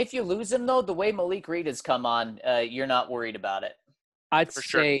price. If you lose him, though, the way Malik Reed has come on, you're not worried about it. I'd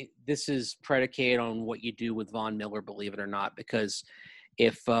say this is predicated on what you do with Von Miller, believe it or not, because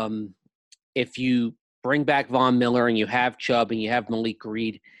if you bring back Von Miller and you have Chubb and you have Malik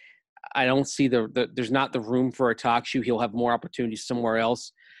Reed, I don't see there's not the room for a Takshu. He'll have more opportunities somewhere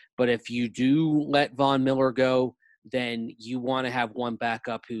else. But if you do let Von Miller go, then you want to have one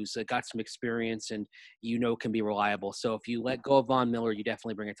backup who's got some experience and can be reliable. So if you let go of Von Miller, you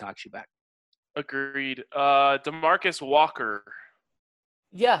definitely bring a Takshu back. Agreed. DeMarcus Walker.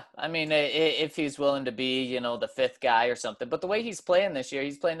 Yeah, I mean, if he's willing to be, the fifth guy or something. But the way he's playing this year,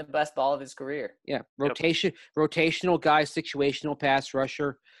 he's playing the best ball of his career. Yeah, rotational guy, situational pass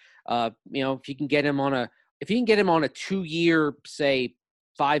rusher. If you can get him on a 2-year, say,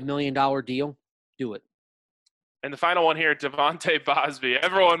 $5 million deal, do it. And the final one here, Devontae Bosby.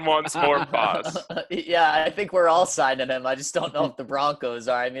 Everyone wants more Bos. Yeah, I think we're all signing him. I just don't know if the Broncos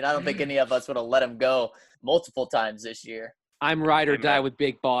are. I mean, I don't think any of us would have let him go multiple times this year. I'm ride or die with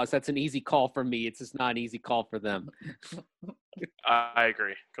Big Boss. That's an easy call for me. It's just not an easy call for them. I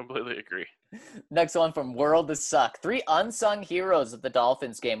agree. Completely agree. Next one from World to Suck. 3 unsung heroes of the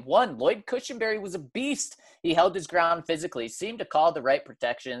Dolphins game. 1, Lloyd Cushenberry was a beast. He held his ground physically, seemed to call the right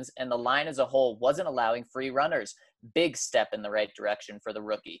protections, and the line as a whole wasn't allowing free runners. Big step in the right direction for the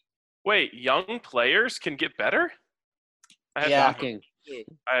rookie. Wait, young players can get better? Shocking.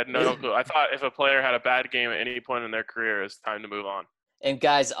 I had no clue. I thought if a player had a bad game at any point in their career, it's time to move on. And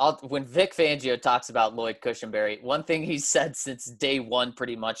guys, when Vic Fangio talks about Lloyd Cushenberry, one thing he's said since day one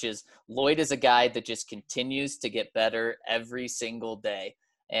pretty much is Lloyd is a guy that just continues to get better every single day.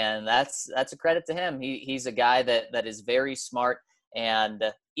 And that's a credit to him. He's a guy that is very smart. And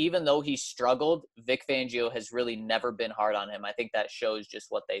even though he struggled, Vic Fangio has really never been hard on him. I think that shows just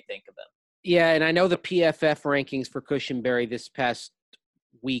what they think of him. Yeah, and I know the PFF rankings for Cushenberry this past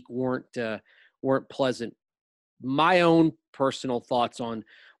week weren't pleasant. My own personal thoughts on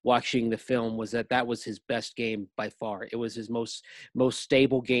watching the film was that was his best game by far. It was his most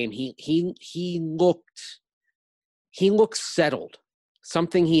stable game. He looked settled.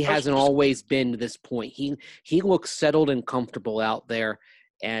 Something he hasn't always been to this point. He looks settled and comfortable out there.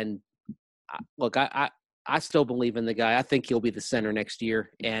 And look, I still believe in the guy. I think he'll be the center next year.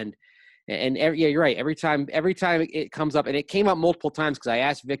 And you're right. Every time it comes up, and it came up multiple times because I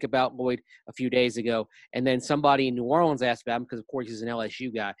asked Vic about Lloyd a few days ago, and then somebody in New Orleans asked about him because, of course, he's an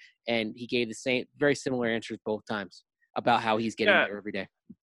LSU guy, and he gave the same, very similar answers both times about how he's getting better every day.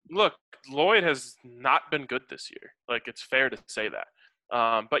 Look, Lloyd has not been good this year. Like, it's fair to say that.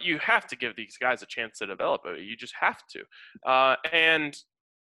 But you have to give these guys a chance to develop. You just have to. And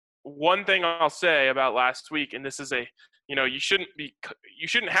one thing I'll say about last week, and this is you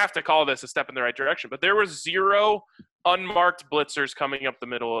shouldn't have to call this a step in the right direction, but there were 0 unmarked blitzers coming up the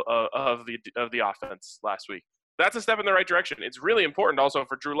middle of the offense last week. That's a step in the right direction. It's really important also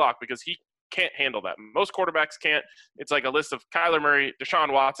for Drew Lock because he can't handle that. Most quarterbacks can't. It's like a list of Kyler Murray,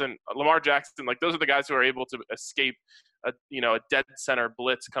 Deshaun Watson, Lamar Jackson. Like those are the guys who are able to escape a dead center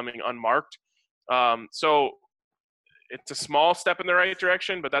blitz coming unmarked. So it's a small step in the right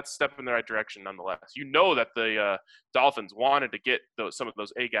direction, but that's a step in the right direction nonetheless. You know that the Dolphins wanted to get some of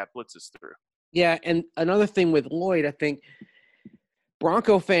those A-gap blitzes through. Yeah, and another thing with Lloyd, I think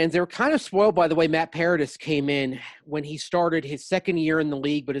Bronco fans, they were kind of spoiled by the way Matt Paradis came in when he started his second year in the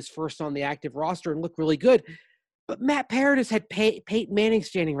league, but his first on the active roster and looked really good. But Matt Paradis had Peyton Manning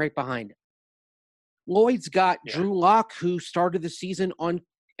standing right behind him. Lloyd's got Drew Lock, who started the season on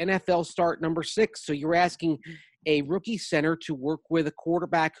NFL start number 6. So you're asking a rookie center to work with a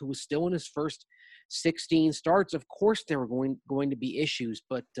quarterback who was still in his first 16 starts. Of course, there were going to be issues,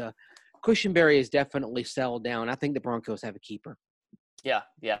 but Cushenberry has definitely settled down. I think the Broncos have a keeper. Yeah,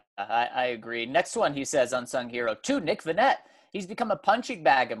 I agree. Next one, he says, unsung hero. 2, Nick Vannett. He's become a punching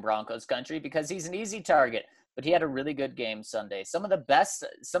bag in Broncos country because he's an easy target, but he had a really good game Sunday. Some of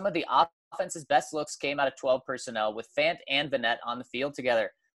the offense's best looks came out of 12 personnel with Fant and Vannett on the field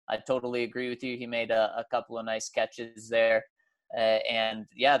together. I totally agree with you. He made a couple of nice catches there. And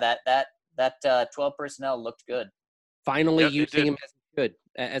yeah, that 12 personnel looked good. Finally using him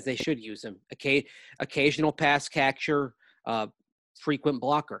as they should use him. Occasional pass catcher, frequent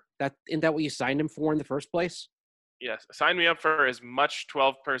blocker. Isn't that what you signed him for in the first place? Yes. Sign me up for as much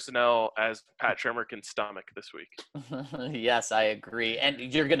 12 personnel as Pat Shurmur can stomach this week. Yes, I agree. And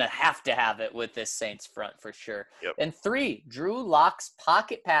you're going to have it with this Saints front for sure. Yep. And 3, Drew Lock's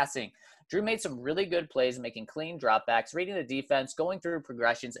pocket passing. Drew made some really good plays, making clean dropbacks, reading the defense, going through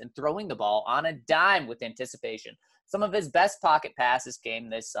progressions, and throwing the ball on a dime with anticipation. Some of his best pocket passes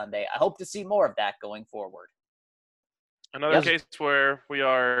came this Sunday. I hope to see more of that going forward. Another case where we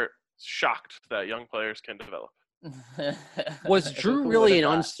are shocked that young players can develop. Was Drew really an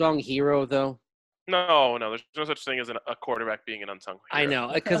unsung hero, though? No. There's no such thing as a quarterback being an unsung hero. I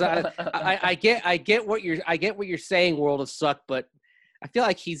know, because I get what you're saying, World of Suck, but I feel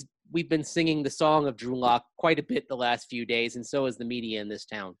like he's we've been singing the song of Drew Lock quite a bit the last few days, and so is the media in this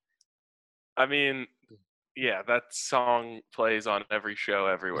town. I mean, yeah, that song plays on every show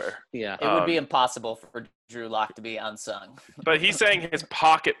everywhere. Yeah. It would be impossible for Drew Lock to be unsung. But he's saying his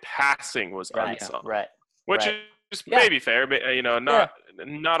pocket passing was Right, unsung, right. which right. is Yeah. maybe fair. But,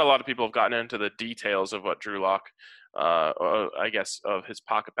 not a lot of people have gotten into the details of what Drew Lock, I guess, of his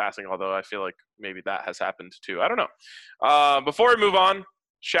pocket passing, although I feel like maybe that has happened too. I don't know. Before we move on,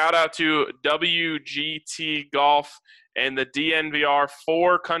 shout out to WGT Golf and the DNVR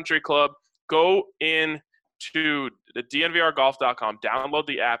 4 Country Club. Go in to the dnvrgolf.com, download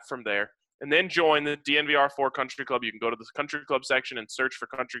the app from there, and then join the DNVR 4 Country Club. You can go to the Country Club section and search for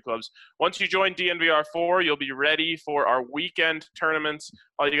country clubs. Once you join DNVR 4, you'll be ready for our weekend tournaments.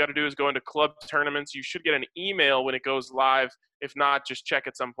 All you got to do is go into club tournaments. You should get an email when it goes live. If not, just check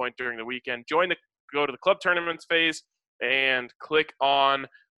at some point during the weekend. Go to the club tournaments phase and click on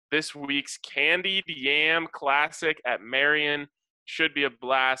this week's Candied Yam Classic at Marion. Should be a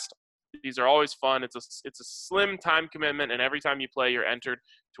blast. These are always fun. It's a slim time commitment, and every time you play, you're entered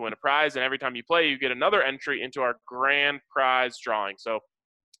to win a prize. And every time you play, you get another entry into our grand prize drawing. So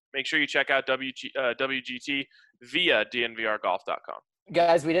make sure you check out WGT via dnvrgolf.com.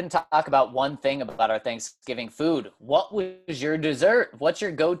 Guys, we didn't talk about one thing about our Thanksgiving food. What was your dessert? What's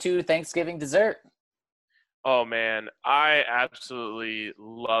your go-to Thanksgiving dessert? Oh, man, I absolutely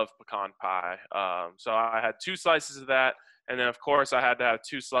love pecan pie. So I had 2 slices of that. And then, of course, I had to have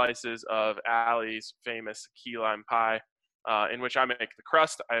 2 slices of Allie's famous key lime pie, in which I make the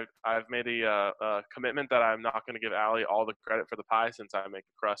crust. I've made a commitment that I'm not going to give Allie all the credit for the pie since I make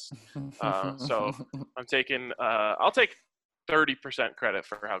the crust. So I'll take 30% credit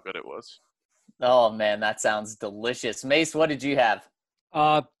for how good it was. Oh, man, that sounds delicious. Mace, what did you have?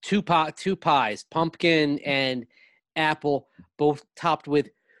 2 pies, pumpkin and apple, both topped with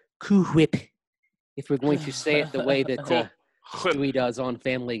Cool Whip, if we're going to say it the way that Stewie does on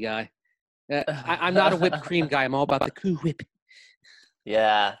Family Guy. I'm not a whipped cream guy. I'm all about the Cool Whip.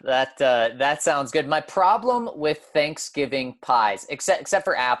 Yeah, that sounds good. My problem with Thanksgiving pies, except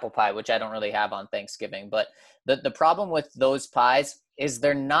for apple pie, which I don't really have on Thanksgiving, but the problem with those pies is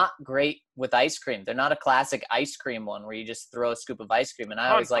they're not great with ice cream. They're not a classic ice cream one where you just throw a scoop of ice cream. And I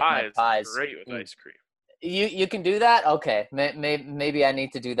always like my pies. Great with ice cream. You can do that? Okay, maybe I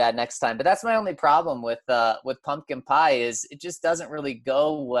need to do that next time. But that's my only problem with pumpkin pie is it just doesn't really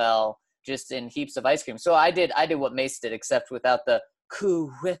go well just in heaps of ice cream. So I did what Mace did, except without the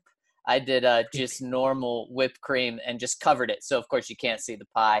Cool Whip. I did just normal whipped cream and just covered it. So of course you can't see the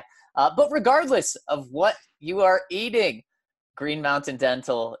pie. But regardless of what you are eating, Green Mountain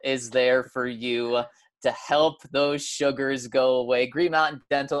Dental is there for you to help those sugars go away. Green Mountain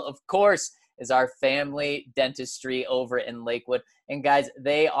Dental, of course, is our family dentistry over in Lakewood. And guys,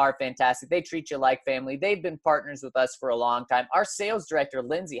 they are fantastic. They treat you like family. They've been partners with us for a long time. Our sales director,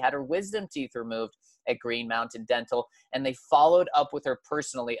 Lindsay, had her wisdom teeth removed at Green Mountain Dental, and they followed up with her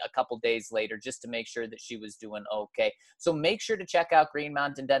personally a couple days later just to make sure that she was doing okay. So make sure to check out Green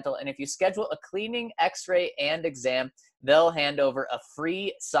Mountain Dental, and if you schedule a cleaning, x-ray, and exam, they'll hand over a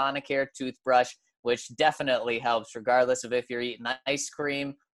free Sonicare toothbrush, which definitely helps regardless of if you're eating ice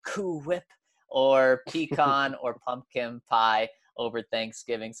cream, Cool Whip, or pecan or pumpkin pie over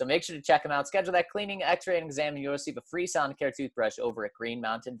Thanksgiving. So make sure to check them out. Schedule that cleaning, x-ray, and exam, and you'll receive a free Sonicare toothbrush over at Green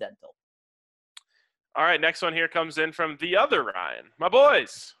Mountain Dental. All right, next one here comes in from the other Ryan. My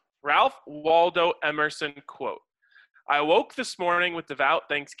boys, Ralph Waldo Emerson quote, "I awoke this morning with devout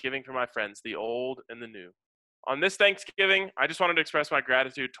thanksgiving for my friends, the old and the new. On this Thanksgiving, I just wanted to express my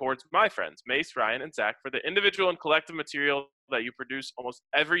gratitude towards my friends, Mace, Ryan, and Zach, for the individual and collective material that you produce almost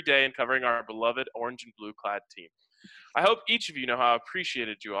every day in covering our beloved orange and blue clad team. I hope each of you know how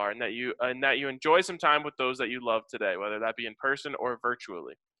appreciated you are and that you enjoy some time with those that you love today, whether that be in person or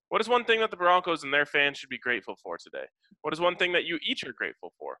virtually. What is one thing that the Broncos and their fans should be grateful for today? What is one thing that you each are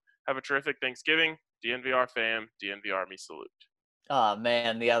grateful for? Have a terrific Thanksgiving. DNVR fam, DNVR me salute." Oh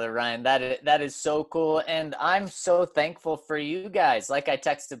man, the other Ryan, that is so cool, and I'm so thankful for you guys. Like I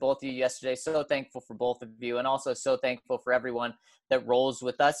texted both of you yesterday, so thankful for both of you, and also so thankful for everyone that rolls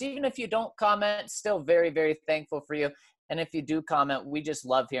with us. Even if you don't comment, still very, very thankful for you. And if you do comment, we just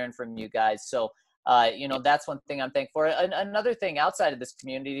love hearing from you guys. So, that's one thing I'm thankful for. Another thing outside of this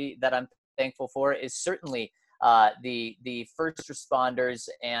community that I'm thankful for is certainly the first responders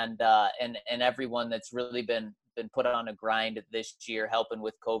and everyone that's really been put on a grind this year, helping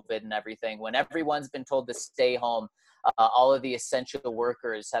with COVID and everything. When everyone's been told to stay home, all of the essential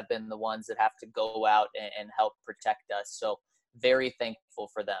workers have been the ones that have to go out and help protect us. So very thankful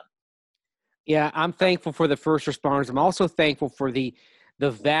for them. Yeah, I'm thankful for the first responders. I'm also thankful for the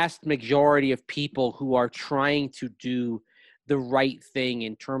the vast majority of people who are trying to do the right thing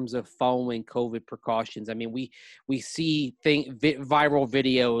in terms of following COVID precautions. I mean, we see viral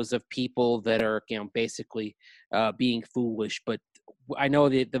videos of people that are, basically being foolish, but I know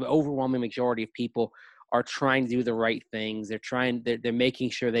that the overwhelming majority of people are trying to do the right things. They're making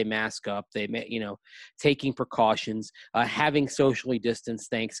sure they mask up. Taking precautions, having socially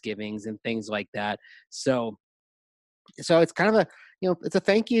distanced Thanksgivings and things like that. So it's kind of it's a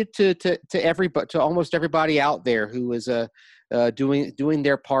thank you to everybody, to almost everybody out there who is doing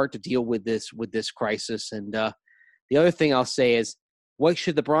their part to deal with this crisis. And the other thing I'll say is, what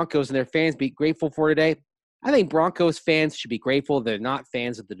should the Broncos and their fans be grateful for today? I think Broncos fans should be grateful they're not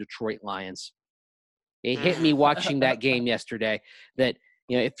fans of the Detroit Lions. It hit me watching that game yesterday that,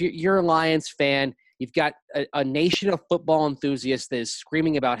 if you're a Lions fan, you've got a nation of football enthusiasts that is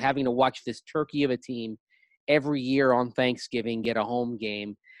screaming about having to watch this turkey of a team every year on Thanksgiving get a home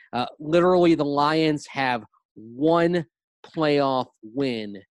game. Literally, the Lions have one playoff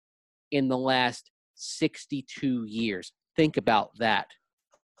win in the last 62 years. Think about that.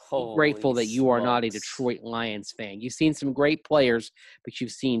 Holy Grateful that you are not a smokes. Detroit Lions fan. You've seen some great players, but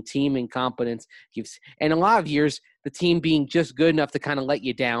you've seen team incompetence. And a lot of years, the team being just good enough to kind of let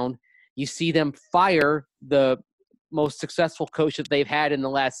you down. You see them fire the most successful coach that they've had in the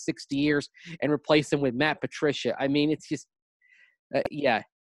last 60 years and replace him with Matt Patricia. I mean, it's just, yeah.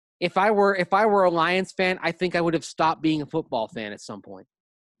 If I were a Lions fan, I think I would have stopped being a football fan at some point.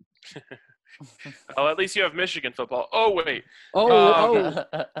 Oh, at least you have Michigan football. Oh, wait.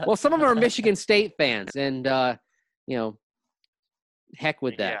 Well, some of them are Michigan State fans, and heck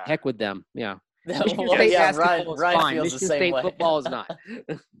with that. Yeah. Heck with them. Yeah. Well, State yeah, basketball is Ryan fine. feels the Michigan same State way. football is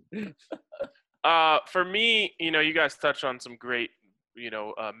not. For me, you guys touched on some great,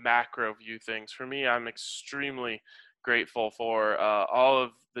 macro view things. For me, I'm extremely grateful for all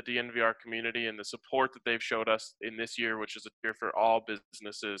of the DNVR community and the support that they've showed us in this year, which is a year for all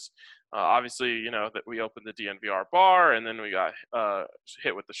businesses. Obviously, that we opened the DNVR bar, and then we got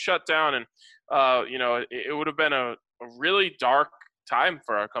hit with the shutdown, and it would have been a really dark time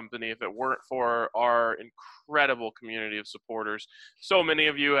for our company if it weren't for our incredible community of supporters. So many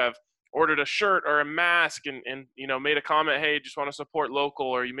of you have ordered a shirt or a mask and made a comment, hey, just want to support local,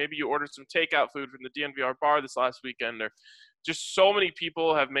 or maybe you ordered some takeout food from the DNVR bar this last weekend, or just so many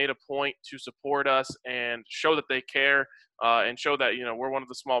people have made a point to support us and show that they care, and show that we're one of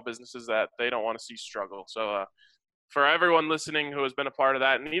the small businesses that they don't want to see struggle. So for everyone listening who has been a part of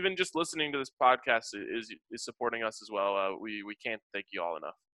that, and even just listening to this podcast is supporting us as well, we can't thank you all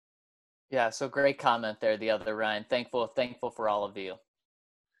enough. Yeah, so great comment there, the other Ryan. Thankful for all of you.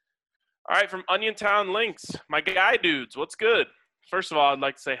 All right, from Onion Town Links, my guy dudes, what's good? First of all, I'd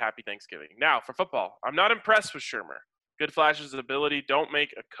like to say happy Thanksgiving. Now, for football, I'm not impressed with Shurmur. Good flashes of ability, don't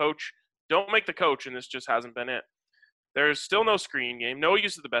make the coach, and this just hasn't been it. There's still no screen game, no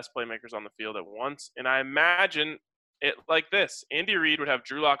use of the best playmakers on the field at once, and I imagine it like this. Andy Reid would have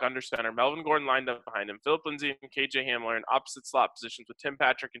Drew Lock under center, Melvin Gordon lined up behind him, Philip Lindsay and KJ Hamler in opposite slot positions with Tim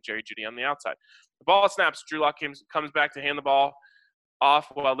Patrick and Jerry Jeudy on the outside. The ball snaps, Drew Lock comes back to hand the ball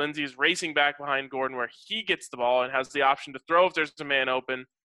off while Lindsay is racing back behind Gordon where he gets the ball and has the option to throw if there's a man open.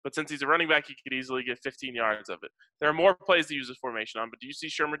 But since he's a running back, he could easily get 15 yards of it. There are more plays to use this formation on, but do you see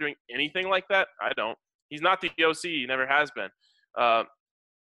Shurmur doing anything like that? I don't. He's not the OC. He never has been.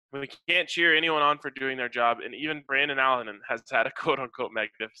 We can't cheer anyone on for doing their job, and even Brandon Allen has had a quote-unquote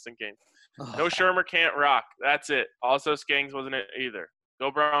magnificent game. No Shurmur can't rock. That's it. Also, Skangs wasn't it either. Go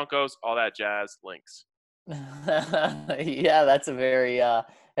Broncos, all that jazz. Links. Yeah, that's a very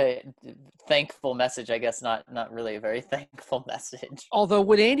thankful message. I guess not really a very thankful message. Although,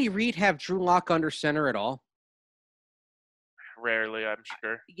 would Andy Reid have Drew Lock under center at all? Rarely, I'm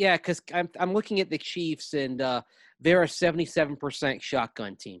sure. Yeah, because I'm looking at the Chiefs, and they're a 77%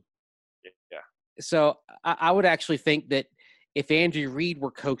 shotgun team. Yeah. So I would actually think that if Andy Reid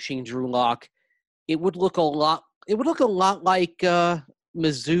were coaching Drew Lock, it would look a lot like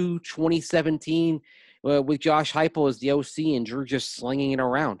Mizzou 2017 with Josh Heupel as the OC and Drew just slinging it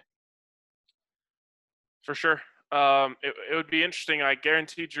around. For sure. It would be interesting. I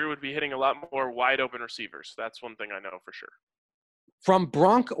guarantee Drew would be hitting a lot more wide open receivers. That's one thing I know for sure. From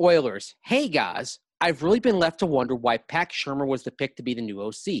Bronc Oilers, hey guys, I've really been left to wonder why Pat Shurmur was the pick to be the new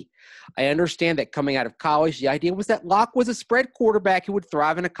OC. I understand that coming out of college, the idea was that Locke was a spread quarterback who would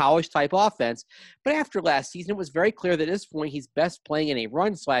thrive in a college-type offense, but after last season, it was very clear that at this point he's best playing in a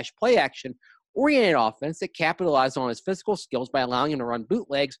run/play-action oriented offense that capitalized on his physical skills by allowing him to run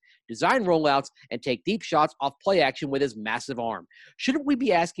bootlegs, design rollouts, and take deep shots off play action with his massive arm. Shouldn't we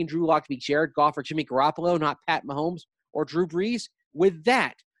be asking Drew Lock to be Jared Goff or Jimmy Garoppolo, not Pat Mahomes or Drew Brees? With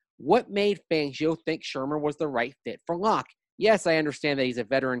that, what made Fangio think Shurmur was the right fit for Locke? Yes, I understand that he's a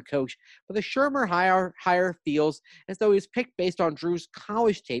veteran coach, but the Shurmur hire feels as though he was picked based on Drew's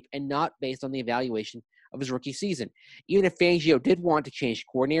college tape and not based on the evaluation of his rookie season. Even if Fangio did want to change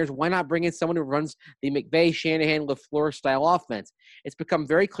coordinators, why not bring in someone who runs the McVay, Shanahan, LaFleur style offense? It's become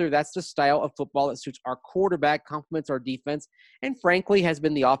very clear that's the style of football that suits our quarterback, complements our defense, and frankly has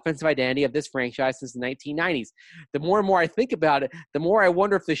been the offensive identity of this franchise since the 1990s. The more and more I think about it, the more I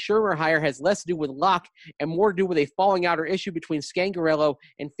wonder if the Shurmur hire has less to do with Locke and more to do with a falling out or issue between Scangarello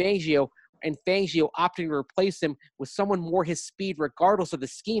and Fangio opting to replace him with someone more his speed regardless of the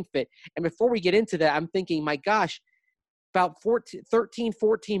scheme fit. And before we get into that, I'm thinking, my gosh, about 13,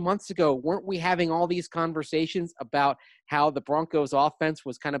 14 months ago, weren't we having all these conversations about how the Broncos offense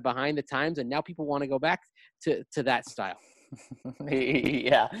was kind of behind the times, and now people want to go back to that style?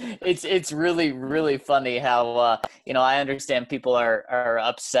 Yeah, it's really, really funny how I understand people are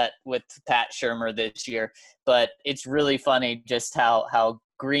upset with Pat Shurmur this year, but it's really funny just how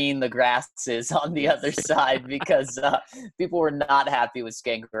green the grass is on the other side, because people were not happy with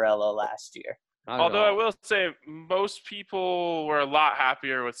Scangarello last year. Although I will say most people were a lot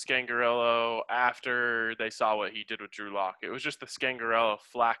happier with Scangarello after they saw what he did with Drew Lock. It was just the Scangarello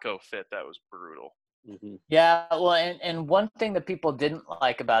Flacco fit that was brutal. Mm-hmm. Yeah, well, and one thing that people didn't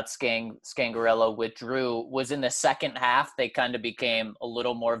like about Scangarello with Drew was in the second half, they kind of became a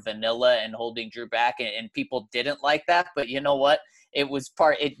little more vanilla and holding Drew back, and people didn't like that. But you know what? It was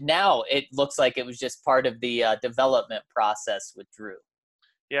now it looks like it was just part of the development process with Drew.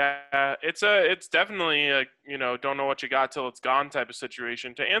 Yeah, it's definitely a, don't know what you got till it's gone type of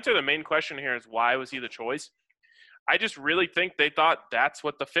situation. To answer the main question here is, why was he the choice? I just really think they thought that's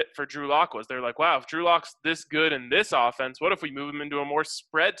what the fit for Drew Lock was. They're like, wow, if Drew Lock's this good in this offense, what if we move him into a more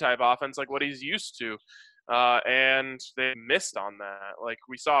spread type offense like what he's used to? And they missed on that. Like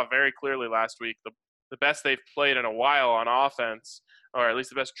we saw very clearly last week, the best they've played in a while on offense, or at least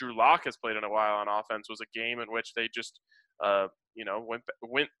the best Drew Lock has played in a while on offense, was a game in which they just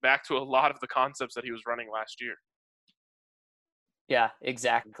went back to a lot of the concepts that he was running last year. Yeah,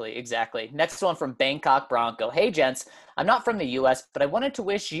 exactly. Next one from Bangkok Bronco. Hey, gents, I'm not from the U.S., but I wanted to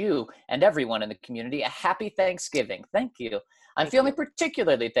wish you and everyone in the community a happy Thanksgiving. Thank you. I'm feeling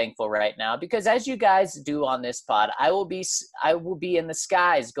particularly thankful right now because, as you guys do on this pod, I will be in the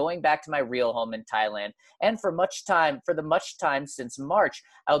skies going back to my real home in Thailand. And for the much time since March,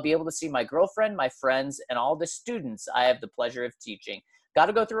 I will be able to see my girlfriend, my friends, and all the students I have the pleasure of teaching. Got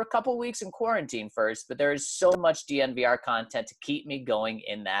to go through a couple weeks in quarantine first, but there is so much DNVR content to keep me going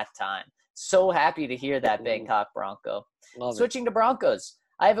in that time. So happy to hear that, Bangkok Bronco. Switching to Broncos,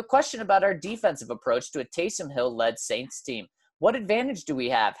 I have a question about our defensive approach to a Taysom Hill-led Saints team. What advantage do we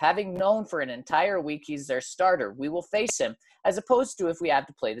have, having known for an entire week he's their starter? We will face him, as opposed to if we had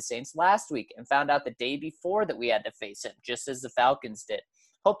to play the Saints last week and found out the day before that we had to face him, just as the Falcons did.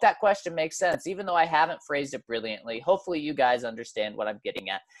 Hope that question makes sense, even though I haven't phrased it brilliantly. Hopefully you guys understand what I'm getting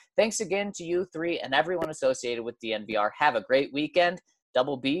at. Thanks again to you three and everyone associated with DNVR. Have a great weekend.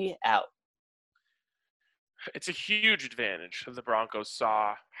 Double B out. It's a huge advantage that the Broncos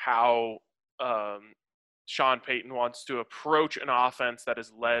saw how Sean Payton wants to approach an offense that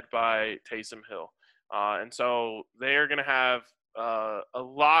is led by Taysom Hill. And so they're going to have a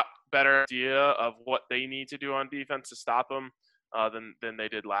lot better idea of what they need to do on defense to stop him than they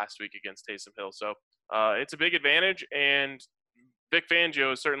did last week against Taysom Hill. So it's a big advantage, and Vic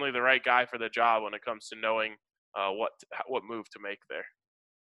Fangio is certainly the right guy for the job when it comes to knowing what move to make there.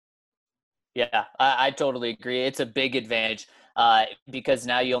 Yeah, I totally agree. It's a big advantage because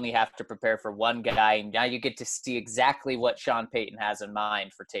now you only have to prepare for one guy, and now you get to see exactly what Sean Payton has in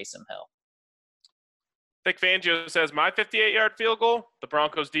mind for Taysom Hill. Vic Fangio says, my 58-yard field goal, the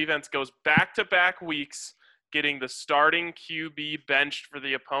Broncos defense goes back-to-back weeks getting the starting QB benched for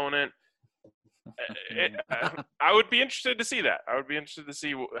the opponent. I would be interested to see that. I would be interested to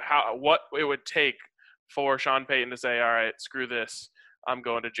see what it would take for Sean Payton to say, all right, screw this, I'm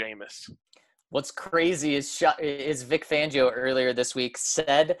going to Jameis. What's crazy is Vic Fangio earlier this week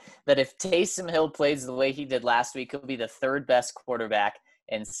said that if Taysom Hill plays the way he did last week, he'll be the third best quarterback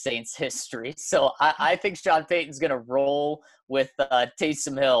in Saints history. So I think Sean Payton's going to roll with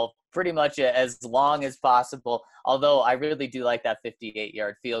Taysom Hill pretty much as long as possible, although I really do like that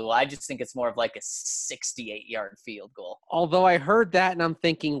 58-yard field goal. I just think it's more of like a 68-yard field goal. Although I heard that and I'm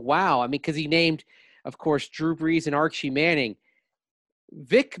thinking, wow, I mean, because he named, of course, Drew Brees and Archie Manning.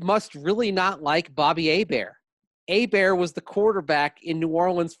 Vic must really not like Bobby Hebert. Hebert was the quarterback in New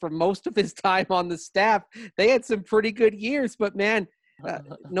Orleans for most of his time on the staff. They had some pretty good years, but man,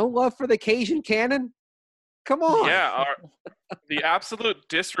 no love for the Cajun Cannon? Come on. Yeah, the absolute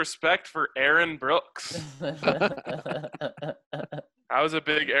disrespect for Aaron Brooks. I was a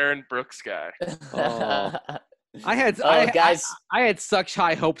big Aaron Brooks guy. Oh. I had such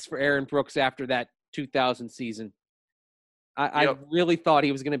high hopes for Aaron Brooks after that 2000 season. I really thought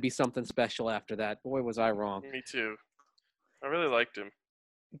he was going to be something special after that. Boy, was I wrong. Me too. I really liked him.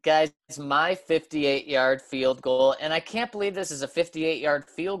 Guys, my 58-yard field goal, and I can't believe this is a 58-yard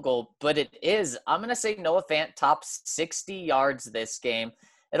field goal, but it is. I'm going to say Noah Fant tops 60 yards this game.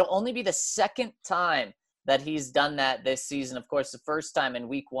 It'll only be the second time that he's done that this season. Of course, the first time in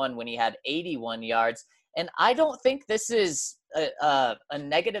week 1 when he had 81 yards. And I don't think this is a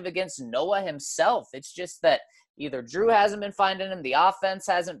negative against Noah himself. It's just that either Drew hasn't been finding him, the offense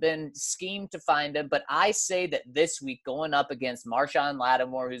hasn't been schemed to find him. But I say that this week, going up against Marshawn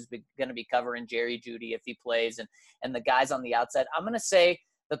Lattimore, who's going to be covering Jerry Jeudy if he plays, and the guys on the outside, I'm going to say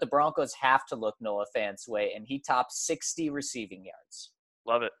that the Broncos have to look Noah Fant's way, and he tops 60 receiving yards.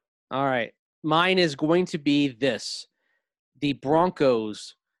 Love it. All right. Mine is going to be this. The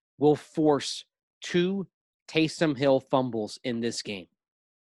Broncos will force 2 Taysom Hill fumbles in this game.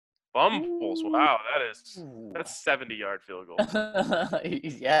 Fumbles. Wow, that's 70-yard field goal.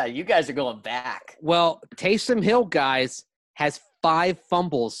 Yeah, you guys are going back. Well, Taysom Hill, guys, has 5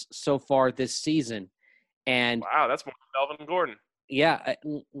 fumbles so far this season. And wow, that's more than Melvin Gordon. Yeah,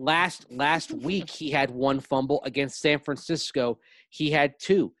 last week he had 1 fumble against San Francisco. He had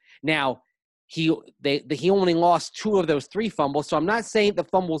 2. Now, he only lost 2 of those 3 fumbles, so I'm not saying the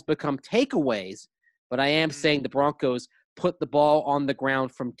fumbles become takeaways, but I am saying the Broncos put the ball on the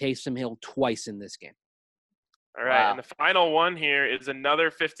ground from Taysom Hill twice in this game. All right, and the final one here is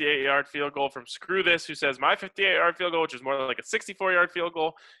another 58-yard field goal from Screw This, who says, my 58-yard field goal, which is more like a 64-yard field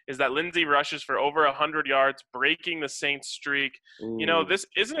goal, is that Lindsey rushes for over 100 yards, breaking the Saints streak. Ooh. You know, this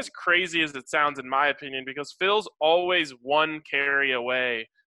isn't as crazy as it sounds, in my opinion, because Phil's always one carry away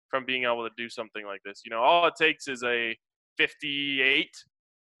from being able to do something like this. You know, all it takes is a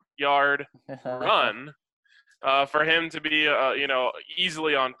 58-yard run for him to be,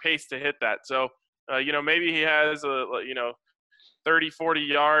 easily on pace to hit that. So, maybe he has, 30, 40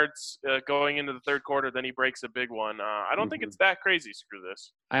 yards going into the third quarter, then he breaks a big one. I don't think it's that crazy, Screw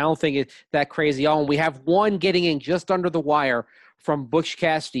This. I don't think it's that crazy. Oh, and we have one getting in just under the wire from Butch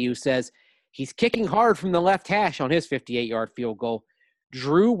Cassidy, who says he's kicking hard from the left hash on his 58-yard field goal.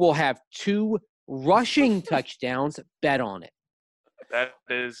 Drew will have 2 rushing touchdowns. Bet on it. That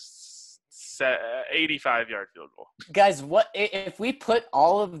is 85-yard field goal. Guys, what if we put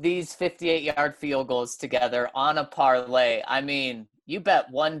all of these 58-yard field goals together on a parlay? I mean, you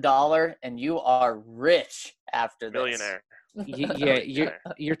bet $1 and you are rich after this. Millionaire. Yeah,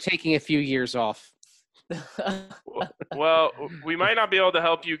 you're taking a few years off. Well, we might not be able to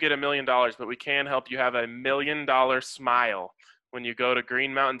help you get $1 million, but we can help you have $1 million smile when you go to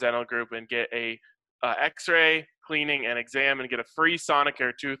Green Mountain Dental Group and get a X-ray, cleaning, and exam, and get a free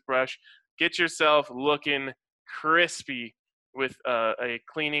Sonicare toothbrush. Get yourself looking crispy with a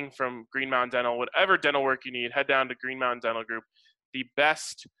cleaning from Green Mountain Dental. Whatever dental work you need, head down to Green Mountain Dental Group, the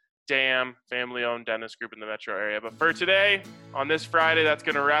best damn family-owned dentist group in the metro area. But for today, on this Friday, that's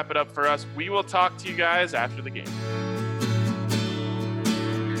going to wrap it up for us. We will talk to you guys after the game.